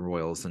around the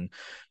royals, and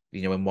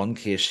in one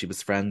case she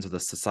was friends with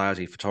a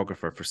society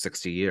photographer for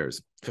 60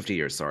 years, 50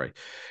 years, sorry.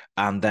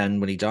 And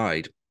then when he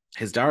died,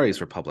 his diaries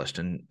were published,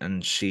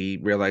 and she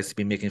realized he'd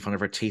been making fun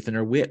of her teeth and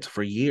her weight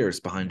for years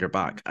behind her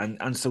back.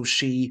 And so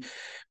she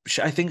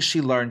I think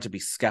she learned to be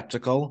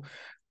skeptical.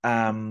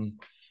 Um,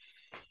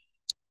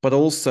 but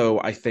also,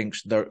 I think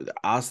there,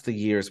 as the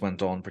years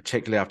went on,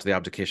 particularly after the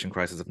abdication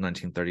crisis of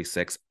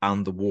 1936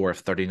 and the war of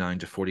 39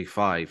 to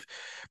 45,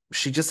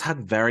 she just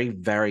had very,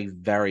 very,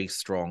 very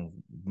strong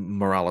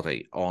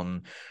morality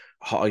on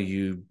how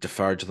you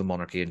deferred to the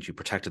monarchy and you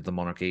protected the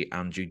monarchy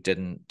and you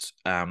didn't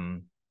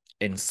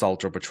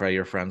insult or betray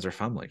your friends or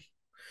family.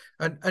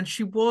 And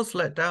she was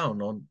let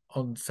down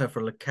on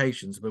several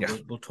occasions. But Yeah,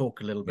 we'll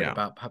talk a little bit yeah,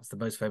 about perhaps the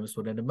most famous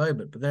one in a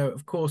moment. But there,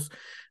 of course,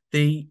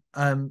 the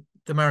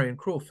Marion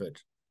Crawford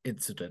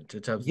incident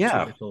in terms of two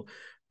yeah. little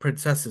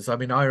princesses. I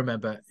mean, I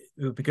remember,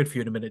 it would be good for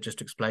you in a minute just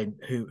to explain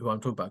who I'm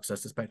talking about, because I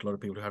suspect a lot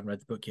of people who haven't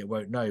read the book yet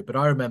won't know. But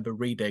I remember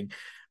reading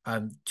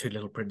Two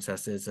Little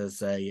Princesses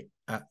as a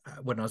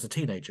when I was a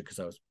teenager, because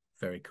I was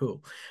very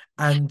cool.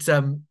 And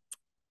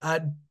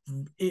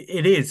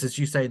it is, as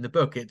you say in the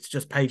book, it's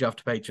just page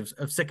after page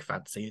of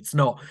sycophancy. It's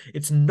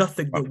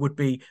nothing that Right. would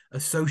be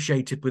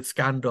associated with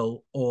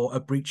scandal or a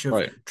breach of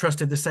Right.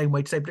 trust in the same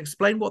way to say. But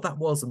explain what that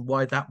was and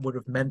why that would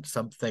have meant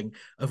something,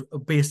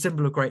 be a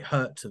symbol of great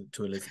hurt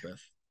to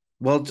Elizabeth.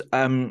 Well,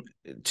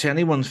 to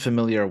anyone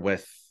familiar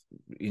with,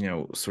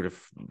 sort of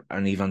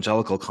an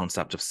evangelical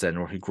concept of sin,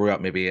 or who grew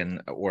up maybe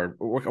in, or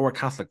a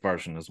Catholic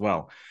version as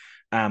well,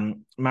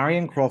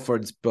 Marion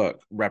Crawford's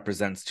book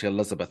represents to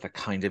Elizabeth a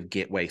kind of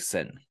gateway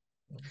sin.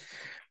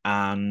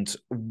 And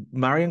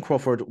Marion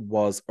Crawford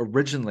was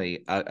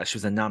originally, she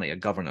was a nanny, a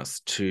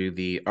governess to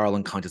the Earl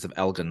and Countess of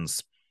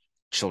Elgin's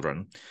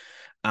children.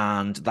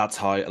 And that's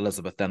how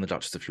Elizabeth, then the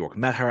Duchess of York,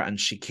 met her. And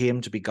she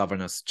came to be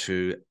governess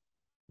to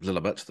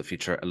Lilibet, the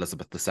future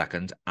Elizabeth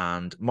II,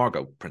 and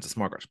Margot, Princess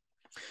Margaret.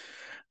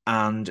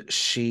 And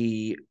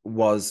she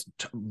was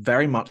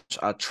very much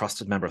a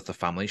trusted member of the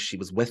family. She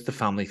was with the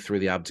family through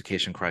the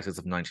abdication crisis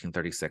of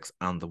 1936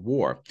 and the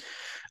war.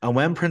 And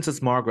when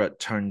Princess Margaret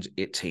turned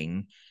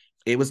 18,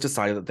 it was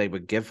decided that they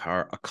would give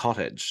her a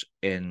cottage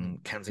in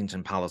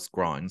Kensington Palace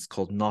grounds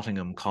called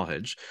Nottingham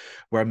Cottage,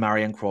 where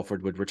Marion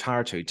Crawford would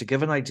retire to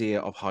give an idea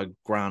of how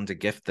grand a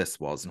gift this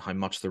was and how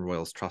much the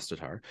royals trusted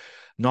her.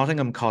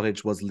 Nottingham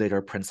Cottage was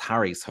later Prince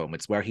Harry's home.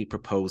 It's where he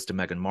proposed to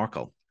Meghan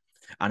Markle.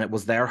 And it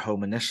was their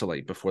home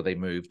initially before they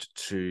moved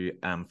to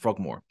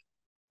Frogmore.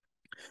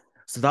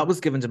 So that was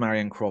given to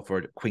Marion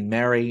Crawford. Queen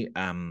Mary,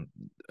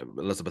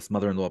 Elizabeth's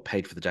mother-in-law,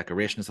 paid for the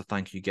decoration as a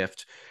thank you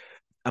gift.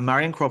 And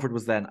Marion Crawford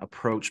was then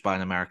approached by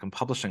an American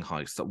publishing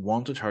house that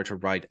wanted her to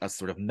write a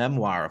sort of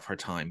memoir of her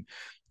time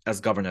as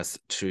governess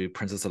to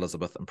Princess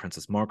Elizabeth and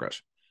Princess Margaret.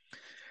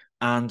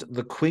 And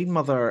the Queen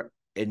Mother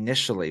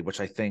initially, which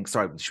I think,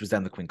 sorry, she was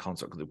then the Queen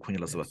Consort, the Queen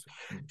Elizabeth,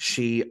 Yes.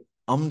 she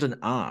ummed and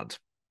ahed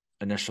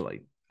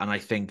initially. And I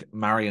think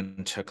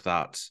Marion took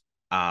that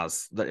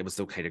as that it was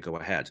okay to go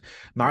ahead.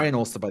 Marion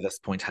also by this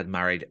point had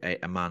married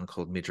a man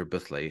called Major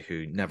Boothly,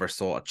 who never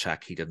saw a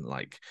check he didn't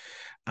like,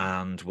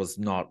 and was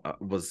not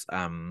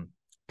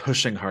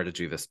pushing her to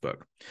do this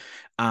book.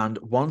 And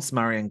once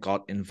Marion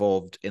got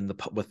involved in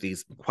with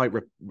these quite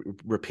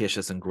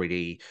rapacious and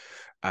greedy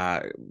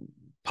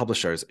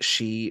publishers,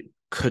 she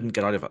couldn't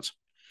get out of it.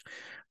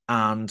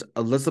 And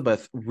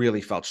Elizabeth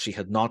really felt she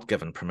had not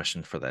given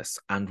permission for this.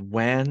 And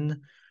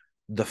when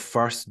the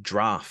first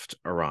draft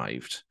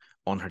arrived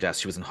on her desk,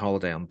 she was on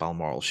holiday on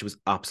Balmoral, she was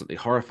absolutely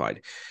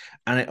horrified.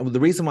 And the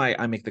reason why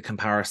I make the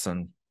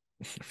comparison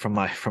from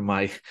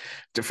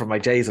my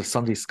days of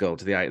Sunday school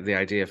to the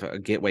idea of a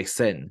gateway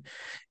sin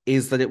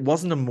is that it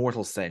wasn't a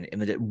mortal sin, in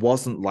that it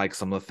wasn't like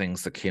some of the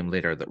things that came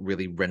later that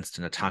really rinsed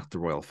and attacked the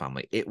royal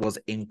family. It was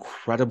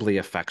incredibly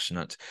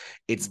affectionate.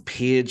 Its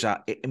page, I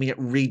mean, it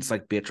reads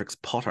like Beatrix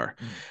Potter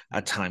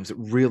at times. It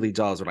really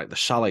does, or like the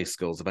Chalet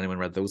Schools, if anyone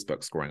read those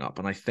books growing up.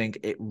 And I think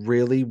it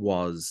really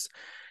was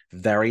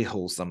very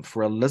wholesome.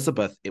 For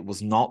Elizabeth, it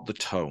was not the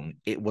tone,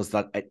 it was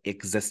that it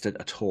existed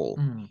at all.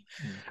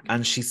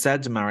 And she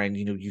said to Marion,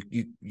 you know,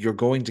 you're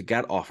going to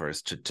get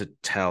offers to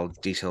tell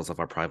details of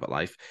our private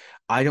life.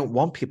 I don't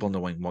want people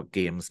knowing what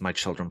games my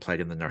children played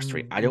in the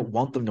nursery. I don't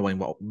want them knowing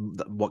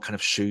what kind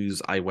of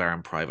shoes I wear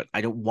in private. I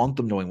don't want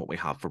them knowing what we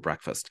have for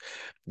breakfast.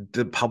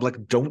 The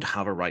public don't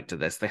have a right to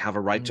this. They have a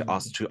right to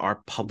us, to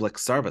our public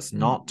service,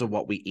 not to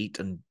what we eat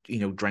and, you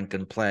know, drink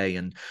and play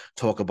and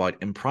talk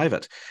about in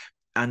private.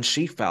 And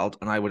she felt,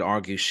 and I would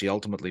argue she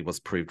ultimately was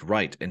proved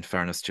right, in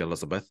fairness to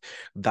Elizabeth,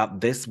 that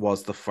this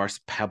was the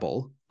first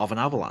pebble of an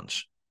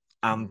avalanche.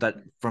 And that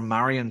for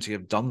Marion to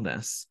have done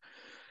this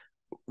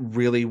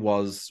really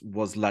was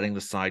letting the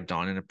side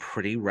down in a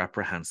pretty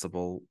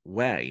reprehensible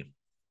way.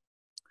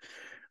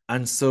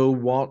 And so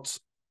what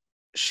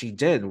she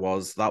did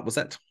was, that was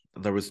it.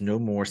 There was no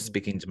more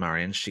speaking to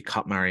Marion. She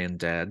cut Marion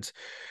dead.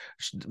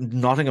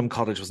 Nottingham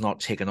Cottage was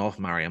not taken off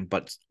Marion,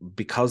 but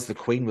because the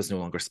Queen was no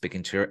longer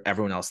speaking to her,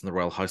 everyone else in the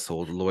royal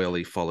household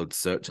loyally followed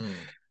suit.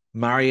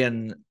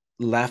 Marion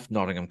left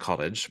Nottingham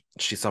Cottage.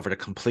 She suffered a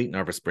complete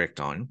nervous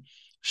breakdown.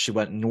 She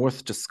went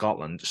north to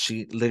Scotland.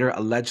 She later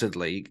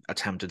allegedly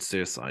attempted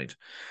suicide.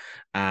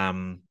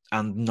 And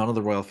none of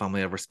the royal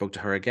family ever spoke to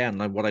her again.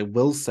 Now, what I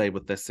will say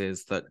with this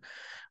is that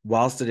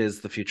whilst it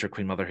is the future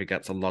Queen Mother who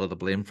gets a lot of the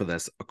blame for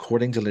this,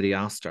 according to Lady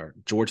Astor,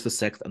 George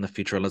VI and the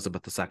future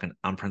Elizabeth II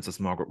and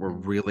Princess Margaret were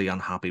really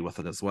unhappy with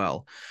it as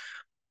well.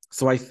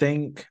 So I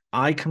think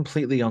I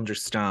completely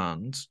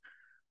understand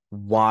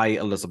why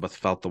Elizabeth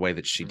felt the way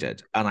that she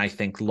did. And I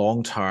think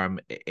long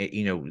term,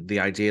 you know, the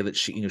idea that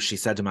she, you know, she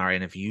said to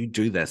Marion, if you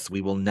do this,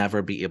 we will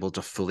never be able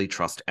to fully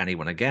trust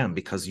anyone again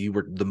because you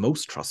were the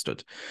most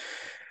trusted.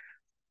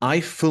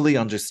 I fully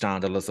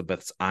understand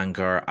Elizabeth's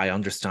anger. I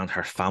understand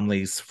her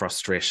family's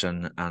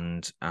frustration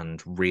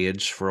and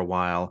rage for a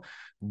while.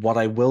 What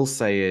I will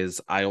say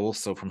is, I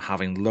also, from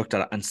having looked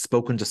at it and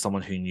spoken to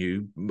someone who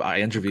knew,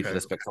 I interviewed for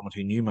this book, someone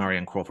who knew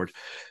Marion Crawford,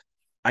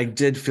 I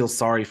did feel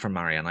sorry for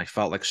Marion. I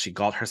felt like she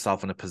got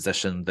herself in a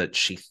position that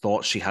she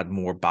thought she had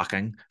more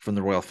backing from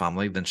the royal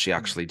family than she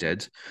actually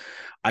did.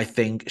 I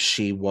think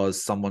she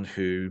was someone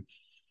who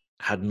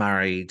had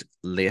married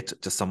late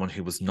to someone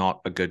who was not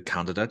a good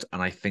candidate.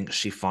 And I think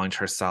she found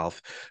herself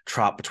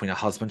trapped between a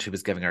husband who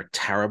was giving her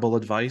terrible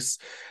advice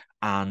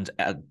and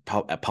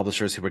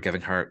publishers who were giving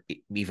her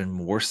even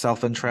more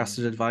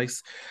self-interested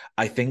advice.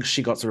 I think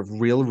she got sort of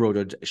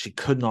railroaded. She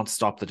could not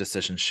stop the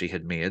decisions she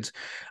had made.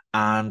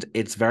 And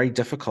it's very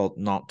difficult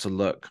not to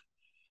look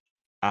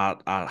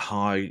at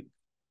how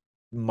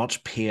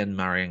much pain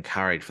Marion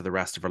carried for the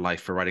rest of her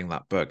life for writing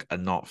that book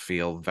and not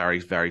feel very,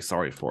 very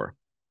sorry for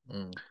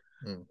her.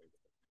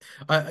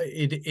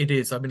 It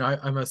is. I mean,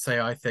 I must say,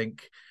 I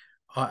think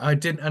I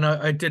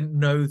didn't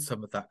know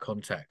some of that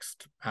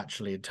context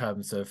actually, in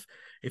terms of,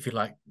 if you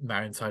like,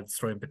 Marion's side of the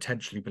story and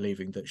potentially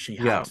believing that she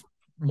had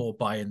more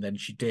buy-in than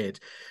she did.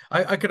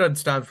 I could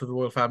understand from the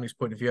royal family's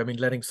point of view. I mean,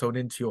 letting someone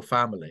into your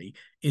family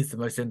is the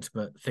most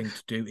intimate thing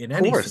to do in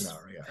any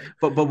scenario.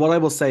 But what I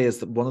will say is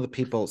that one of the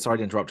people, sorry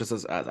to interrupt,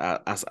 just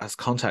as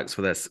context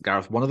for this,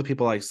 Gareth, one of the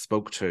people I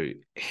spoke to,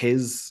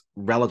 his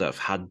relative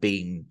had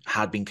been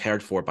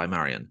cared for by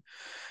Marion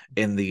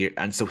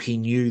and so he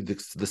knew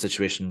the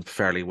situation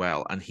fairly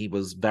well, and he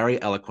was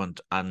very eloquent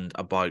and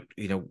about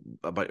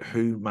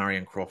who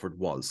Marion Crawford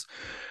was.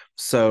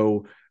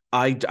 So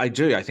I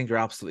think you're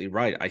absolutely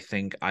right. I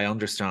think I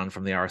understand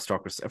from the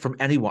aristocracy, from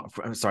anyone.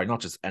 Sorry,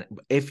 not just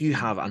if you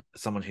have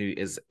someone who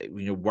is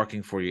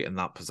working for you in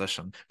that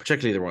position,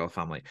 particularly the royal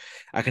family.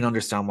 I can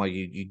understand why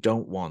you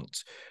don't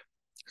want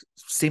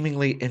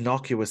seemingly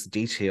innocuous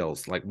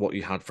details like what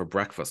you had for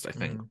breakfast, I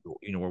think,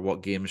 Mm. or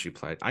what games you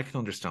played. I can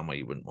understand why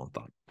you wouldn't want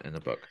that in a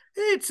book.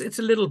 It's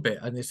a little bit,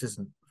 and this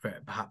isn't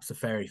perhaps a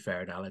very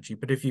fair analogy,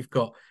 but if you've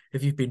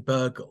been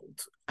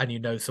burgled and you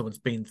know someone's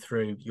been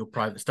through your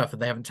private stuff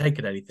and they haven't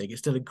taken anything, it's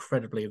still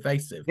incredibly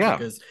invasive Yeah,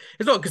 because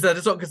it's not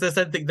because there's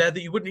anything there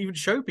that you wouldn't even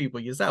show people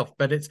yourself,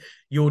 but it's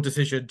your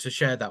decision to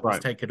share that was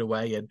right. taken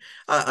away, and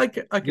I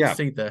can Yeah,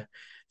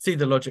 see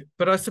the logic,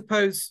 but I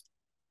suppose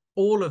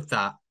all of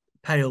that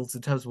pales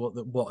in terms of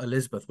what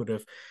Elizabeth would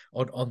have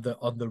on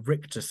the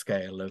Richter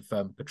scale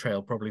of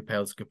betrayal probably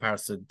pales in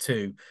comparison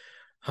to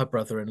her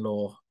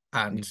brother-in-law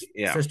and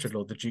yeah.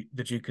 sister-in-law,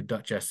 the Duke and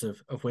Duchess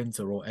of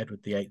Windsor, or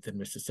Edward VIII and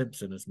Mr.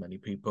 Simpson, as many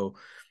people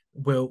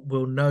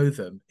will know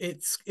them.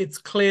 It's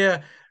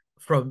clear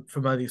from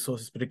early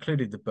sources, but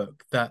including the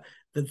book, that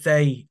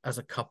they as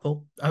a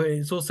couple. I mean,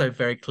 it's also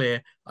very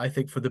clear, I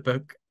think, for the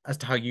book as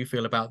to how you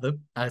feel about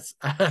them as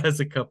as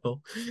a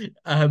couple.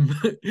 Um,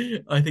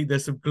 I think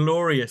there's some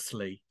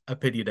gloriously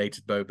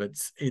opinionated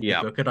moments in the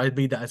Yeah. book, and I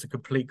mean that as a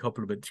complete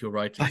compliment to your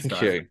writing Thank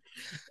style. you.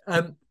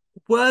 Um,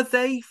 were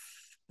they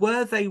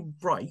were they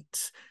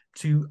right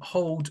to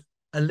hold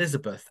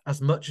Elizabeth,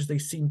 as much as they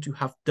seem to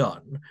have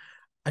done,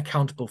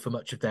 accountable for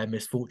much of their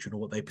misfortune or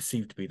what they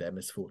perceive to be their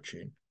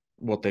misfortune?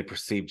 What they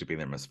perceive to be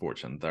their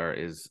misfortune.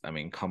 I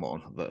mean, come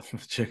on. The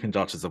Duke and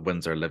Duchess of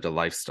Windsor lived a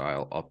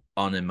lifestyle of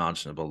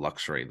unimaginable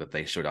luxury that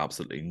they showed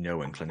absolutely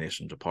no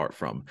inclination to part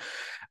from.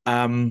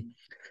 Um,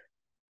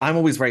 I'm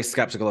always very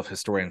skeptical of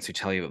historians who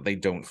tell you that they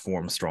don't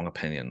form strong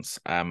opinions.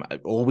 I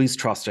always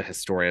trust a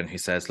historian who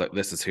says, look,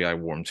 this is who I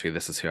warmed to,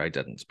 this is who I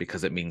didn't,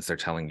 because it means they're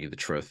telling you the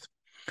truth.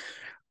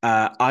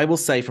 I will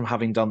say, from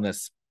having done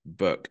this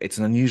book, it's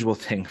an unusual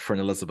thing for an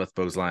Elizabeth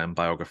Bowes Lyon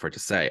biographer to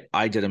say.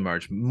 I did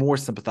emerge more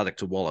sympathetic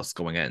to Wallace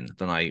going in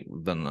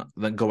than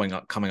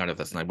coming out of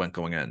this, and I went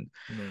going in.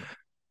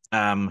 No.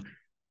 Um,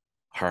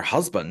 Her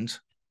husband,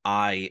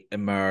 I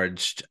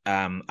emerged.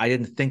 I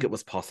didn't think it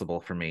was possible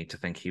for me to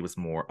think he was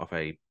more of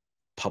a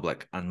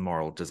public and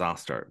moral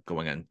disaster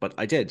going in, but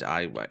I did.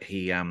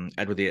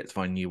 Edward VIII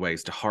found new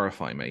ways to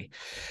horrify me.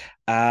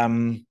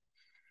 Um,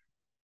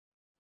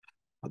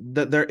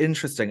 they're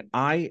interesting.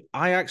 I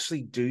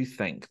actually do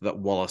think that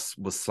Wallace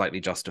was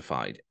slightly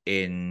justified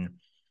in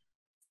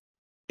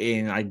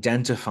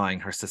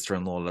identifying her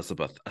sister-in-law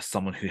Elizabeth as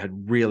someone who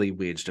had really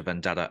waged a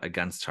vendetta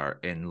against her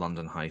in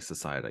London high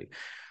society.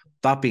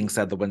 That being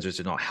said, the Windsors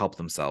did not help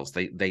themselves.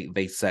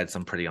 They said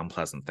some pretty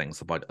unpleasant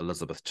things about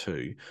Elizabeth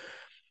too.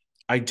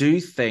 I do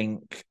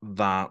think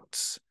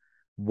that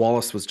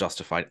Wallace was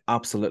justified.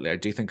 Absolutely. I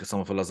do think some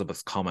of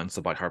Elizabeth's comments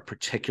about her,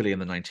 particularly in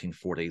the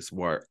 1940s,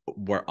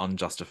 were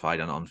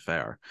unjustified and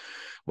unfair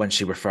when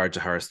she referred to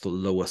her as the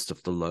lowest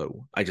of the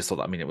low. I just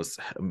thought, I mean, it was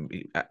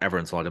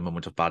everyone's allowed a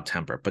moment of bad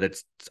temper, but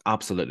it's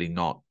absolutely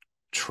not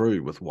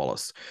true with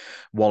Wallace.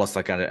 Wallace,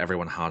 like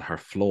everyone had her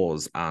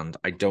flaws, and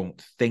I don't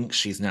think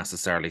she's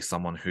necessarily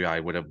someone who I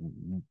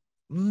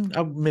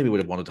maybe would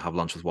have wanted to have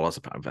lunch with Wallace.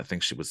 I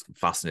think she was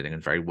fascinating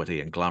and very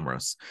witty and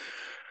glamorous.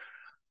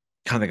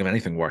 Can't think of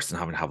anything worse than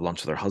having to have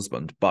lunch with her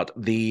husband. But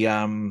the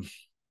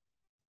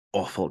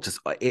awful, just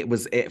it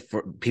was it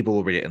for people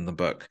will read it in the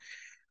book.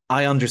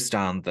 I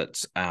understand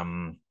that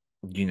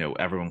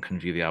everyone can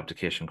view the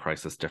abdication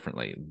crisis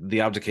differently.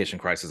 The abdication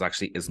crisis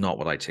actually is not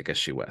what I take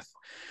issue with.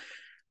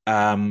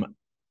 Um,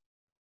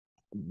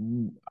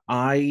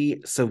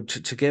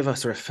 to give a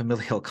sort of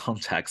familial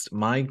context,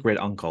 my great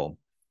uncle,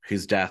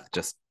 whose death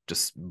just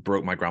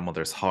broke my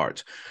grandmother's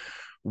heart,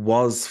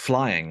 was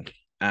flying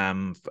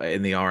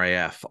in the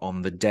RAF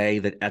on the day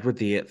that Edward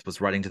VIII was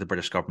writing to the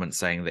British government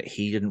saying that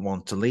he didn't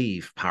want to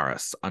leave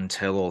Paris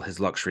until all his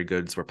luxury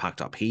goods were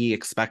packed up. He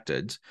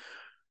expected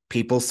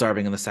people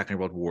serving in the Second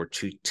World War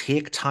to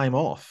take time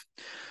off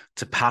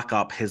to pack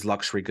up his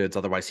luxury goods.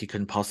 Otherwise, he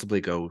couldn't possibly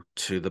go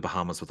to the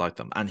Bahamas without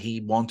them. And he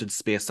wanted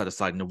space set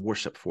aside in a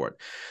warship for it.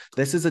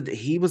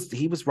 He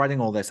was writing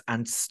all this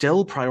and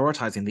still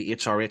prioritizing the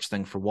HRH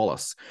thing for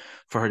Wallace,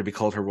 for her to be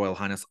called Her Royal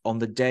Highness, on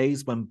the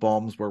days when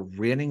bombs were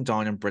raining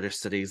down in British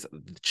cities,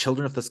 the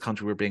children of this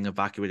country were being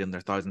evacuated in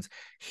their thousands.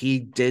 He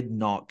did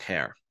not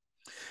care.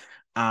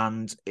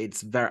 And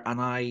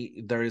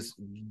there is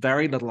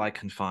very little I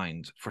can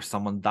find for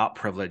someone that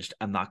privileged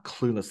and that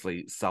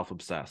cluelessly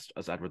self-obsessed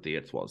as Edward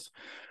VIII was,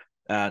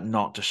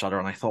 not to shudder.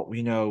 And I thought,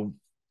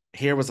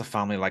 here was a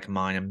family like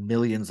mine and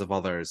millions of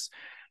others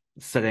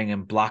sitting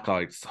in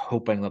blackouts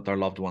hoping that their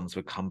loved ones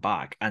would come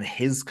back, and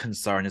his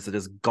concern is that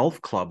his golf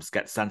clubs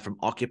get sent from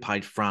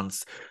occupied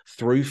France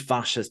through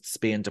fascist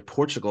Spain to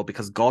Portugal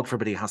because God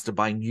forbid he has to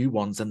buy new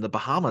ones in the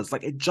Bahamas.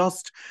 Like, it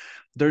just,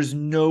 there's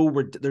no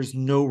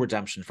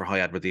redemption for how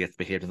Edward VIII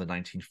behaved in the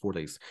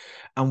 1940s.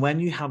 And when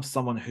you have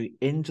someone who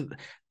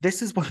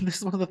this is one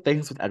of the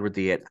things with Edward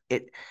VIII,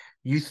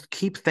 you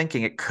keep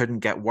thinking it couldn't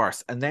get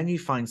worse, and then you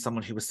find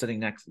someone who was sitting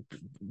next.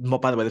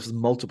 By the way, this was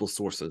multiple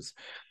sources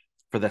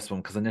for this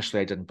one because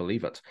initially I didn't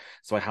believe it,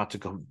 so I had to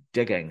go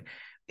digging.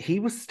 he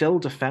was still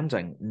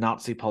defending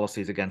Nazi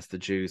policies against the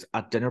Jews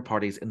at dinner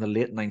parties in the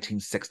late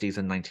 1960s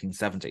and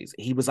 1970s.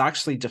 He was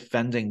actually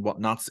defending what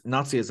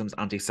Nazism's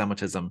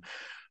anti-Semitism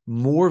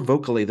more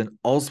vocally than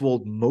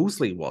Oswald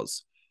Mosley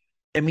was.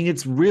 I mean,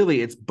 it's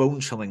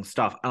bone-chilling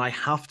stuff. And I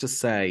have to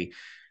say,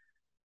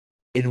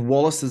 in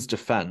Wallace's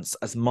defense,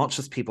 as much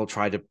as people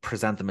try to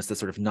present them as this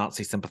sort of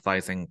Nazi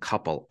sympathizing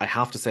couple, I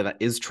have to say that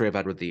is true of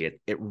Edward VIII.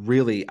 It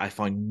really, I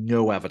find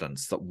no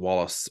evidence that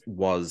Wallace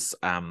was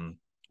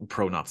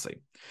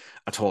pro-Nazi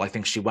at all. I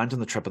think she went on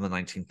the trip in the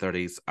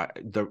 1930s.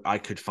 I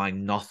could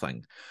find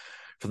nothing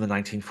from the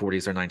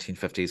 1940s or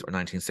 1950s or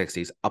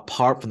 1960s,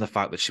 apart from the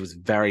fact that she was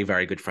very,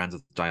 very good friends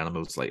with Diana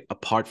Mosley,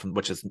 apart from,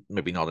 which is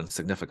maybe not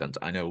insignificant.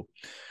 I know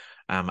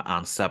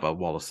Anne Seba,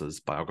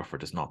 Wallace's biographer,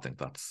 does not think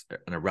that's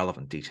an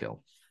irrelevant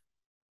detail.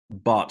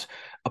 But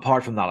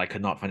apart from that, I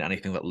could not find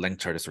anything that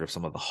linked her to sort of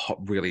some of the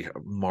really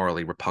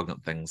morally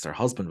repugnant things her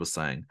husband was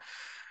saying.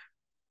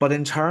 But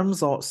in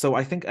terms of, so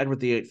I think Edward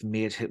VIII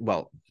made,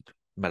 well,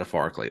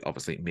 metaphorically,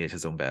 obviously, made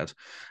his own bed.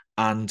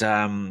 And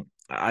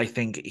I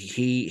think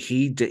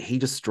he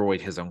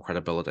destroyed his own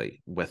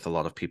credibility with a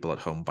lot of people at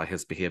home by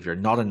his behavior,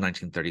 not in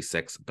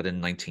 1936, but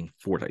in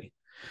 1940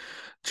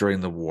 during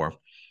the war.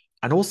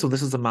 And also,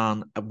 this is a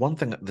man, one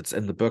thing that's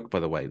in the book, by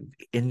the way,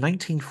 in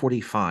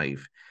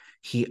 1945,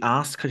 he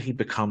asked could he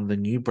become the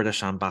new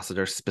British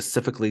ambassador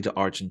specifically to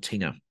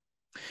Argentina.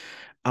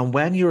 And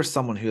when you're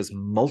someone who has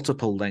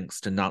multiple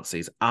links to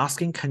Nazis,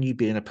 asking can you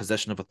be in a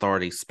position of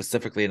authority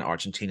specifically in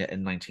Argentina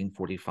in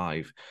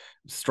 1945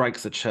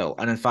 strikes a chill.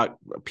 And in fact,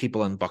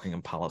 people in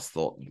Buckingham Palace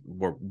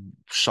were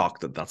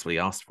shocked that that's what he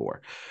asked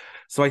for.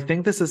 So I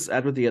think this is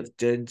Edward VIII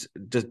did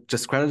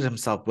discredit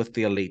himself with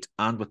the elite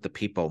and with the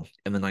people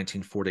in the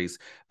 1940s.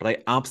 But I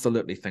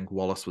absolutely think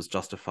Wallace was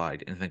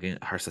justified in thinking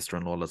her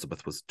sister-in-law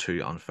Elizabeth was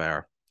too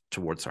unfair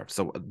towards her.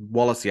 So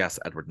Wallace, yes.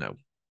 Edward, no.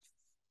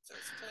 So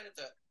it's clear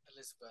that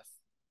Elizabeth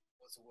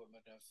was a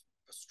woman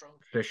of strong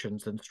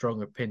traditions and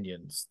strong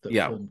opinions that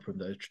formed from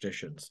those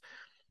traditions.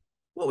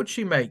 What would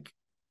she make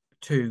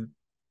to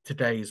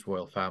today's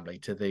royal family,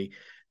 to the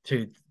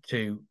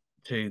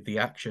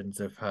actions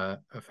of her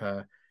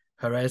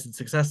heirs and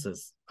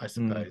successors, I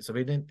suppose? I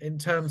mean, in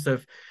terms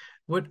of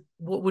what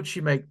would she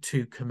make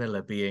to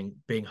Camilla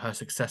being her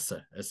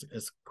successor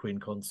as Queen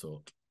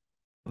Consort?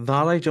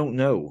 That I don't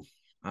know.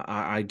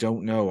 I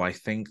don't know. I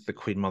think the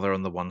Queen Mother,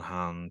 on the one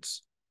hand,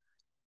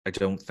 I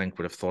don't think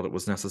would have thought it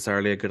was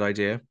necessarily a good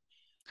idea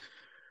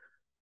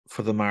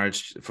for the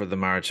marriage of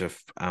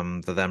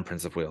the then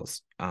Prince of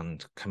Wales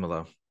and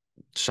Camilla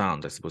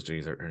Shand, I suppose, to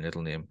use her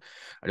middle name.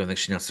 I don't think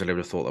she necessarily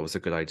would have thought that was a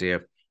good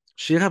idea.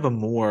 She'd have a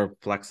more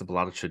flexible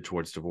attitude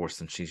towards divorce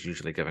than she's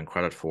usually given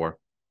credit for.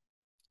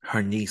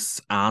 Her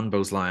niece, Anne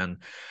Bowes Lyon,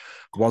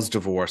 was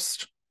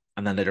divorced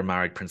and then later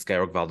married Prince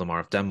Georg Valdemar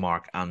of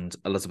Denmark, and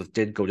Elizabeth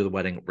did go to the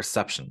wedding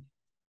reception.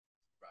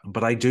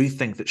 But I do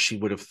think that she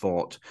would have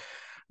thought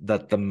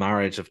that the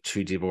marriage of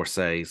two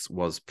divorcees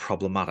was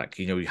problematic.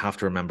 You know, you have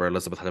to remember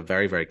Elizabeth had a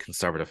very, very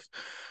conservative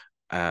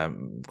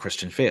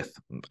Christian faith,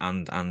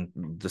 and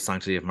the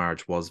sanctity of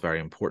marriage was very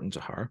important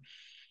to her.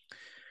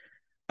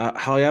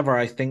 However,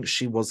 I think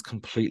she was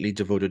completely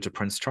devoted to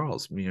Prince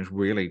Charles. You know,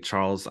 really,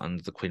 Charles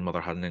and the Queen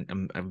Mother had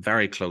a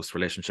very close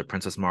relationship.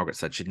 Princess Margaret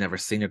said she'd never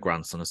seen a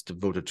grandson as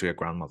devoted to a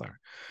grandmother.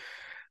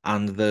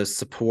 And the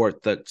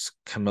support that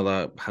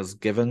Camilla has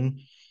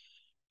given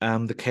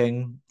the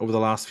king over the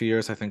last few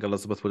years, I think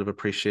Elizabeth would have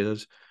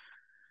appreciated.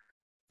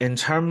 In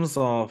terms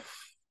of,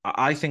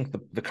 I think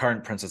the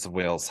current Princess of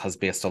Wales has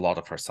based a lot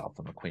of herself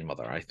on the Queen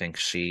Mother. I think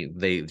she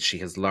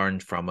has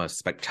learned from a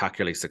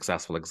spectacularly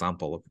successful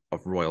example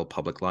of royal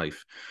public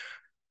life,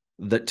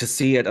 that to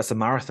see it as a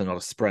marathon, not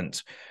a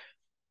sprint.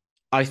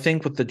 I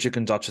think with the Duke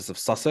and Duchess of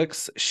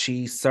Sussex,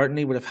 she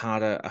certainly would have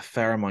had a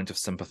fair amount of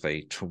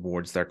sympathy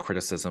towards their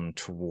criticism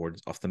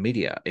of the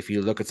media. If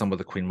you look at some of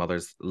the Queen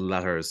Mother's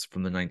letters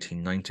from the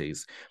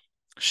 1990s,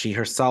 she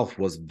herself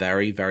was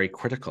very, very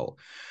critical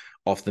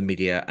of the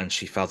media, and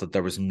she felt that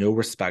there was no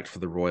respect for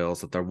the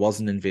royals, that there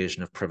was an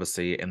invasion of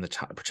privacy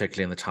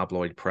particularly in the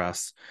tabloid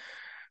press,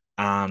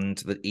 and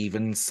that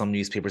even some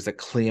newspapers that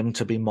claimed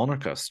to be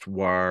monarchist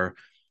were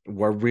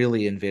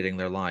really invading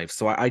their lives.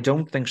 So I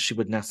don't think she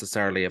would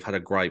necessarily have had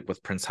a gripe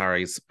with Prince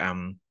Harry's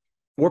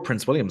or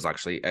Prince William's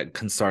actually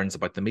concerns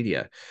about the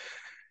media.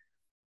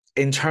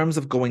 In terms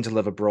of going to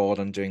live abroad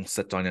and doing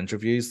sit-down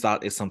interviews,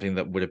 that is something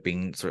that would have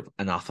been sort of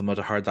anathema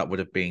to her. That would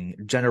have been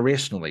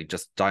generationally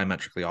just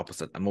diametrically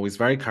opposite. I'm always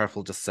very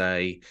careful to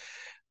say,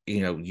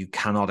 you know, you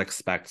cannot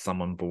expect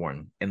someone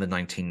born in the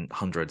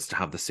 1900s to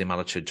have the same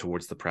attitude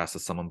towards the press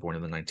as someone born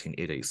in the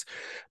 1980s.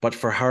 But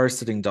for her,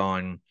 sitting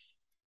down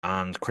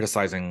and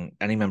criticizing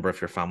any member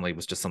of your family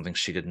was just something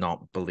she did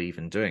not believe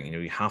in doing. You know,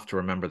 you have to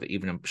remember that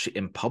even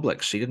in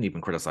public, she didn't even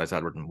criticize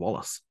Edward and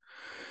Wallace.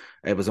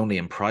 It was only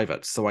in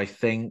private. So I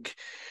think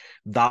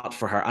that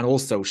for her, and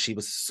also she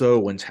was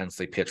so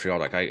intensely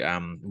patriotic.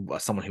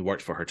 Someone who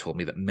worked for her told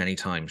me that many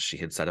times she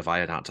had said, if I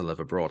had to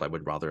live abroad, I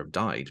would rather have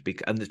died.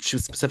 And she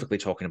was specifically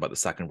talking about the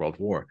Second World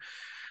War,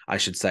 I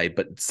should say.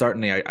 But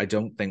certainly I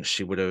don't think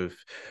she would have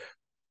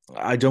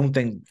I don't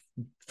think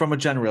from a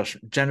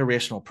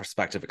generational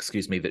perspective,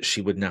 excuse me, that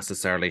she would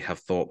necessarily have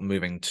thought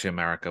moving to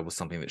America was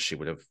something that she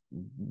would have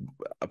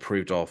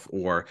approved of,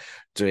 or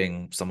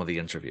doing some of the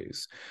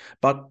interviews.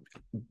 But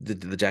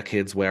the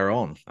decades wear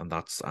on, and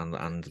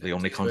the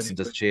only constant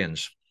is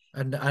change.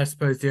 And I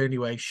suppose the only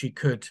way she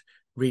could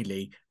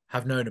really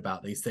have known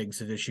about these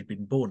things is if she'd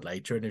been born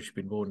later, and if she'd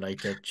been born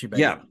later, she may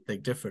Yeah,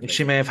 think differently.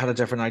 she may have had a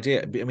different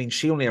idea. I mean,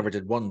 she only ever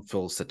did one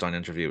full sit down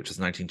interview, which is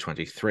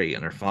 1923,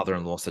 and her father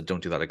in law said,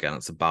 "Don't do that again.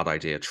 It's a bad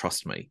idea.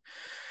 Trust me."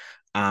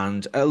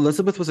 And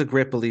Elizabeth was a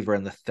great believer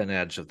in the thin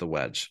edge of the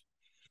wedge,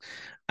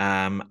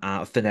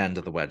 thin end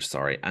of the wedge,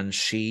 sorry. And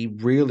she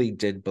really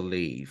did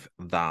believe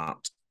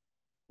that,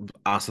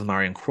 as with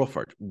Marion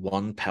Crawford,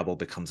 one pebble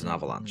becomes an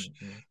avalanche.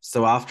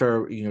 So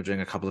after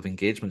doing a couple of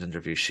engagement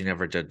interviews, she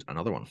never did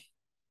another one.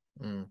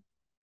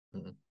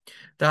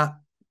 That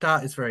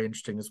is very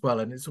interesting as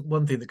well, and it's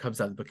one thing that comes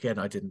out of the book. Again,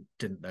 I didn't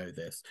know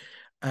this.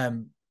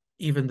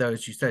 Even though,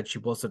 as you said, she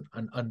wasn't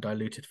an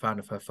undiluted fan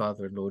of her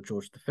father-in-law,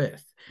 George V.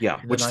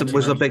 Yeah, which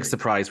was a big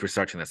surprise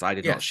researching this. I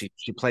did not. She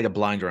played a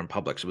blinder in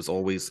public. She was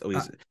always.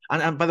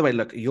 And by the way,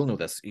 look, you'll know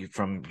this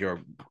from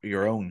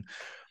your own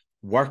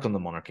work on the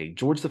monarchy.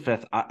 George V,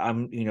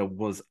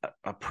 was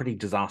a pretty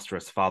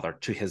disastrous father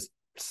to his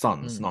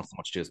sons, not so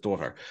much to his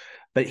daughter,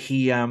 but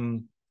he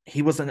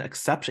was an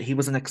exception. He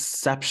was an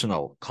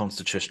exceptional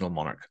constitutional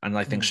monarch, and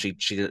I think she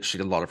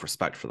did a lot of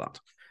respect for that.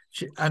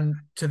 And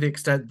to the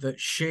extent that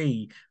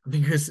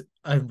because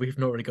we've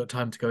not really got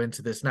time to go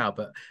into this now,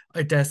 but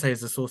I dare say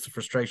is a source of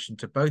frustration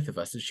to both of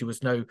us, that she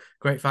was no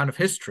great fan of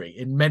history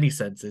in many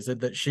senses, and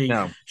that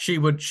she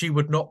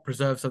would not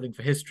preserve something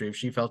for history if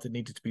she felt it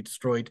needed to be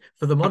destroyed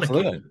for the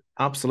monarchy.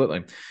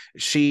 Absolutely.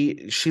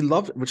 She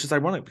loved, which is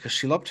ironic because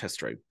she loved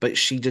history, but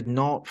she did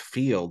not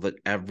feel that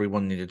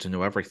everyone needed to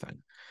know everything.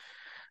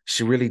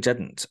 She really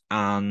didn't.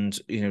 And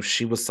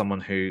she was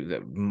someone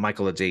who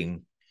Michael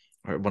Adine,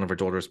 one of her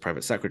daughter's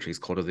private secretaries,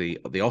 called her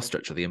the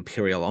ostrich, or the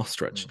imperial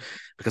ostrich,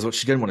 because what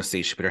she didn't want to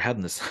see, she put her head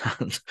in the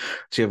sand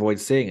to avoid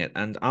seeing it.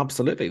 And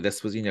absolutely,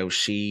 this was,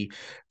 she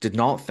did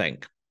not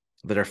think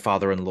that her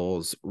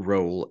father-in-law's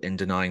role in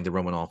denying the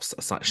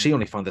Romanovs, she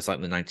only found this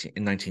out in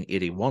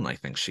 1981. I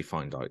think she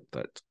found out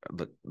that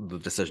the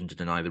decision to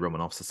deny the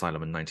Romanovs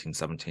asylum in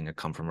 1917 had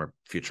come from her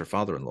future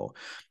father-in-law.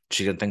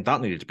 She didn't think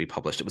that needed to be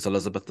published. It was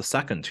Elizabeth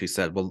II who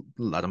said, "Well,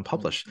 let him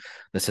publish."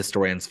 This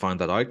historian's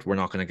found that out. We're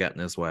not going to get in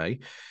his way.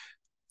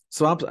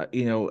 So,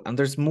 and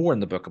there's more in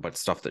the book about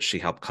stuff that she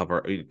helped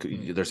cover.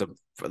 There's a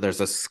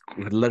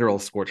literal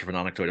scorch of an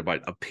anecdote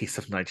about a piece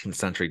of 19th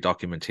century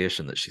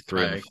documentation that she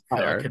threw in the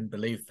fire. I couldn't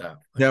believe that.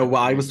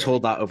 I was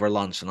told that over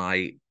lunch,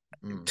 and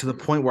to the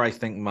point where I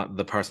think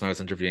the person I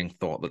was interviewing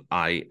thought that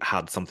I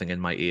had something in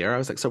my ear. I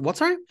was like, "So what's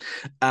her?"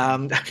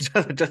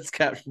 Just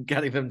kept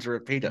getting them to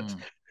repeat it.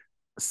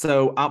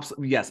 So,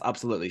 yes,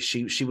 absolutely.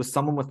 She was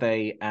someone with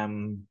a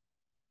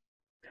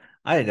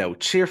I don't know,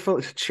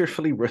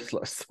 cheerfully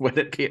ruthless when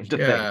it came to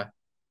things.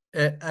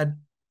 And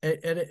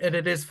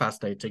it is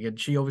fascinating, and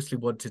she obviously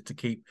wanted to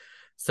keep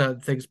certain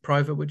things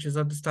private, which is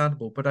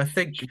understandable. But I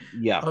think,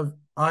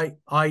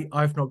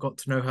 I've not got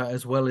to know her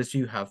as well as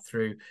you have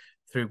through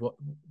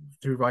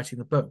writing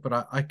the book,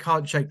 but I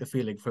can't shake the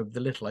feeling from the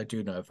little I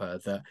do know of her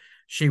that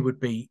she would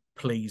be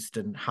pleased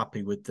and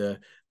happy with the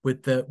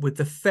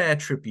fair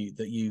tribute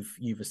that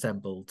you've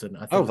assembled. And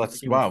I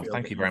think wow,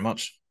 thank you very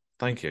much.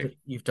 Thank you.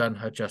 You've done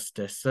her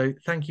justice. So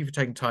thank you for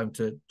taking time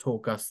to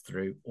talk us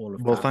through all of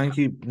that. Well, thank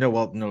you.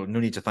 No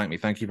need to thank me.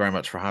 Thank you very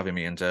much for having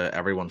me, and to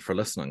everyone for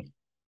listening.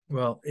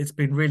 Well, it's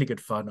been really good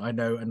fun, I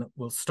know, and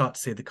we'll start to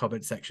see the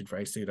comment section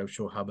very soon. I'm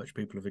sure how much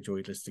people have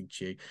enjoyed listening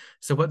to you.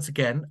 So once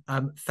again,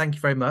 thank you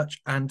very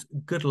much, and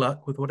good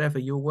luck with whatever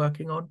you're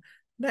working on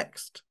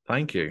next.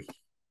 Thank you.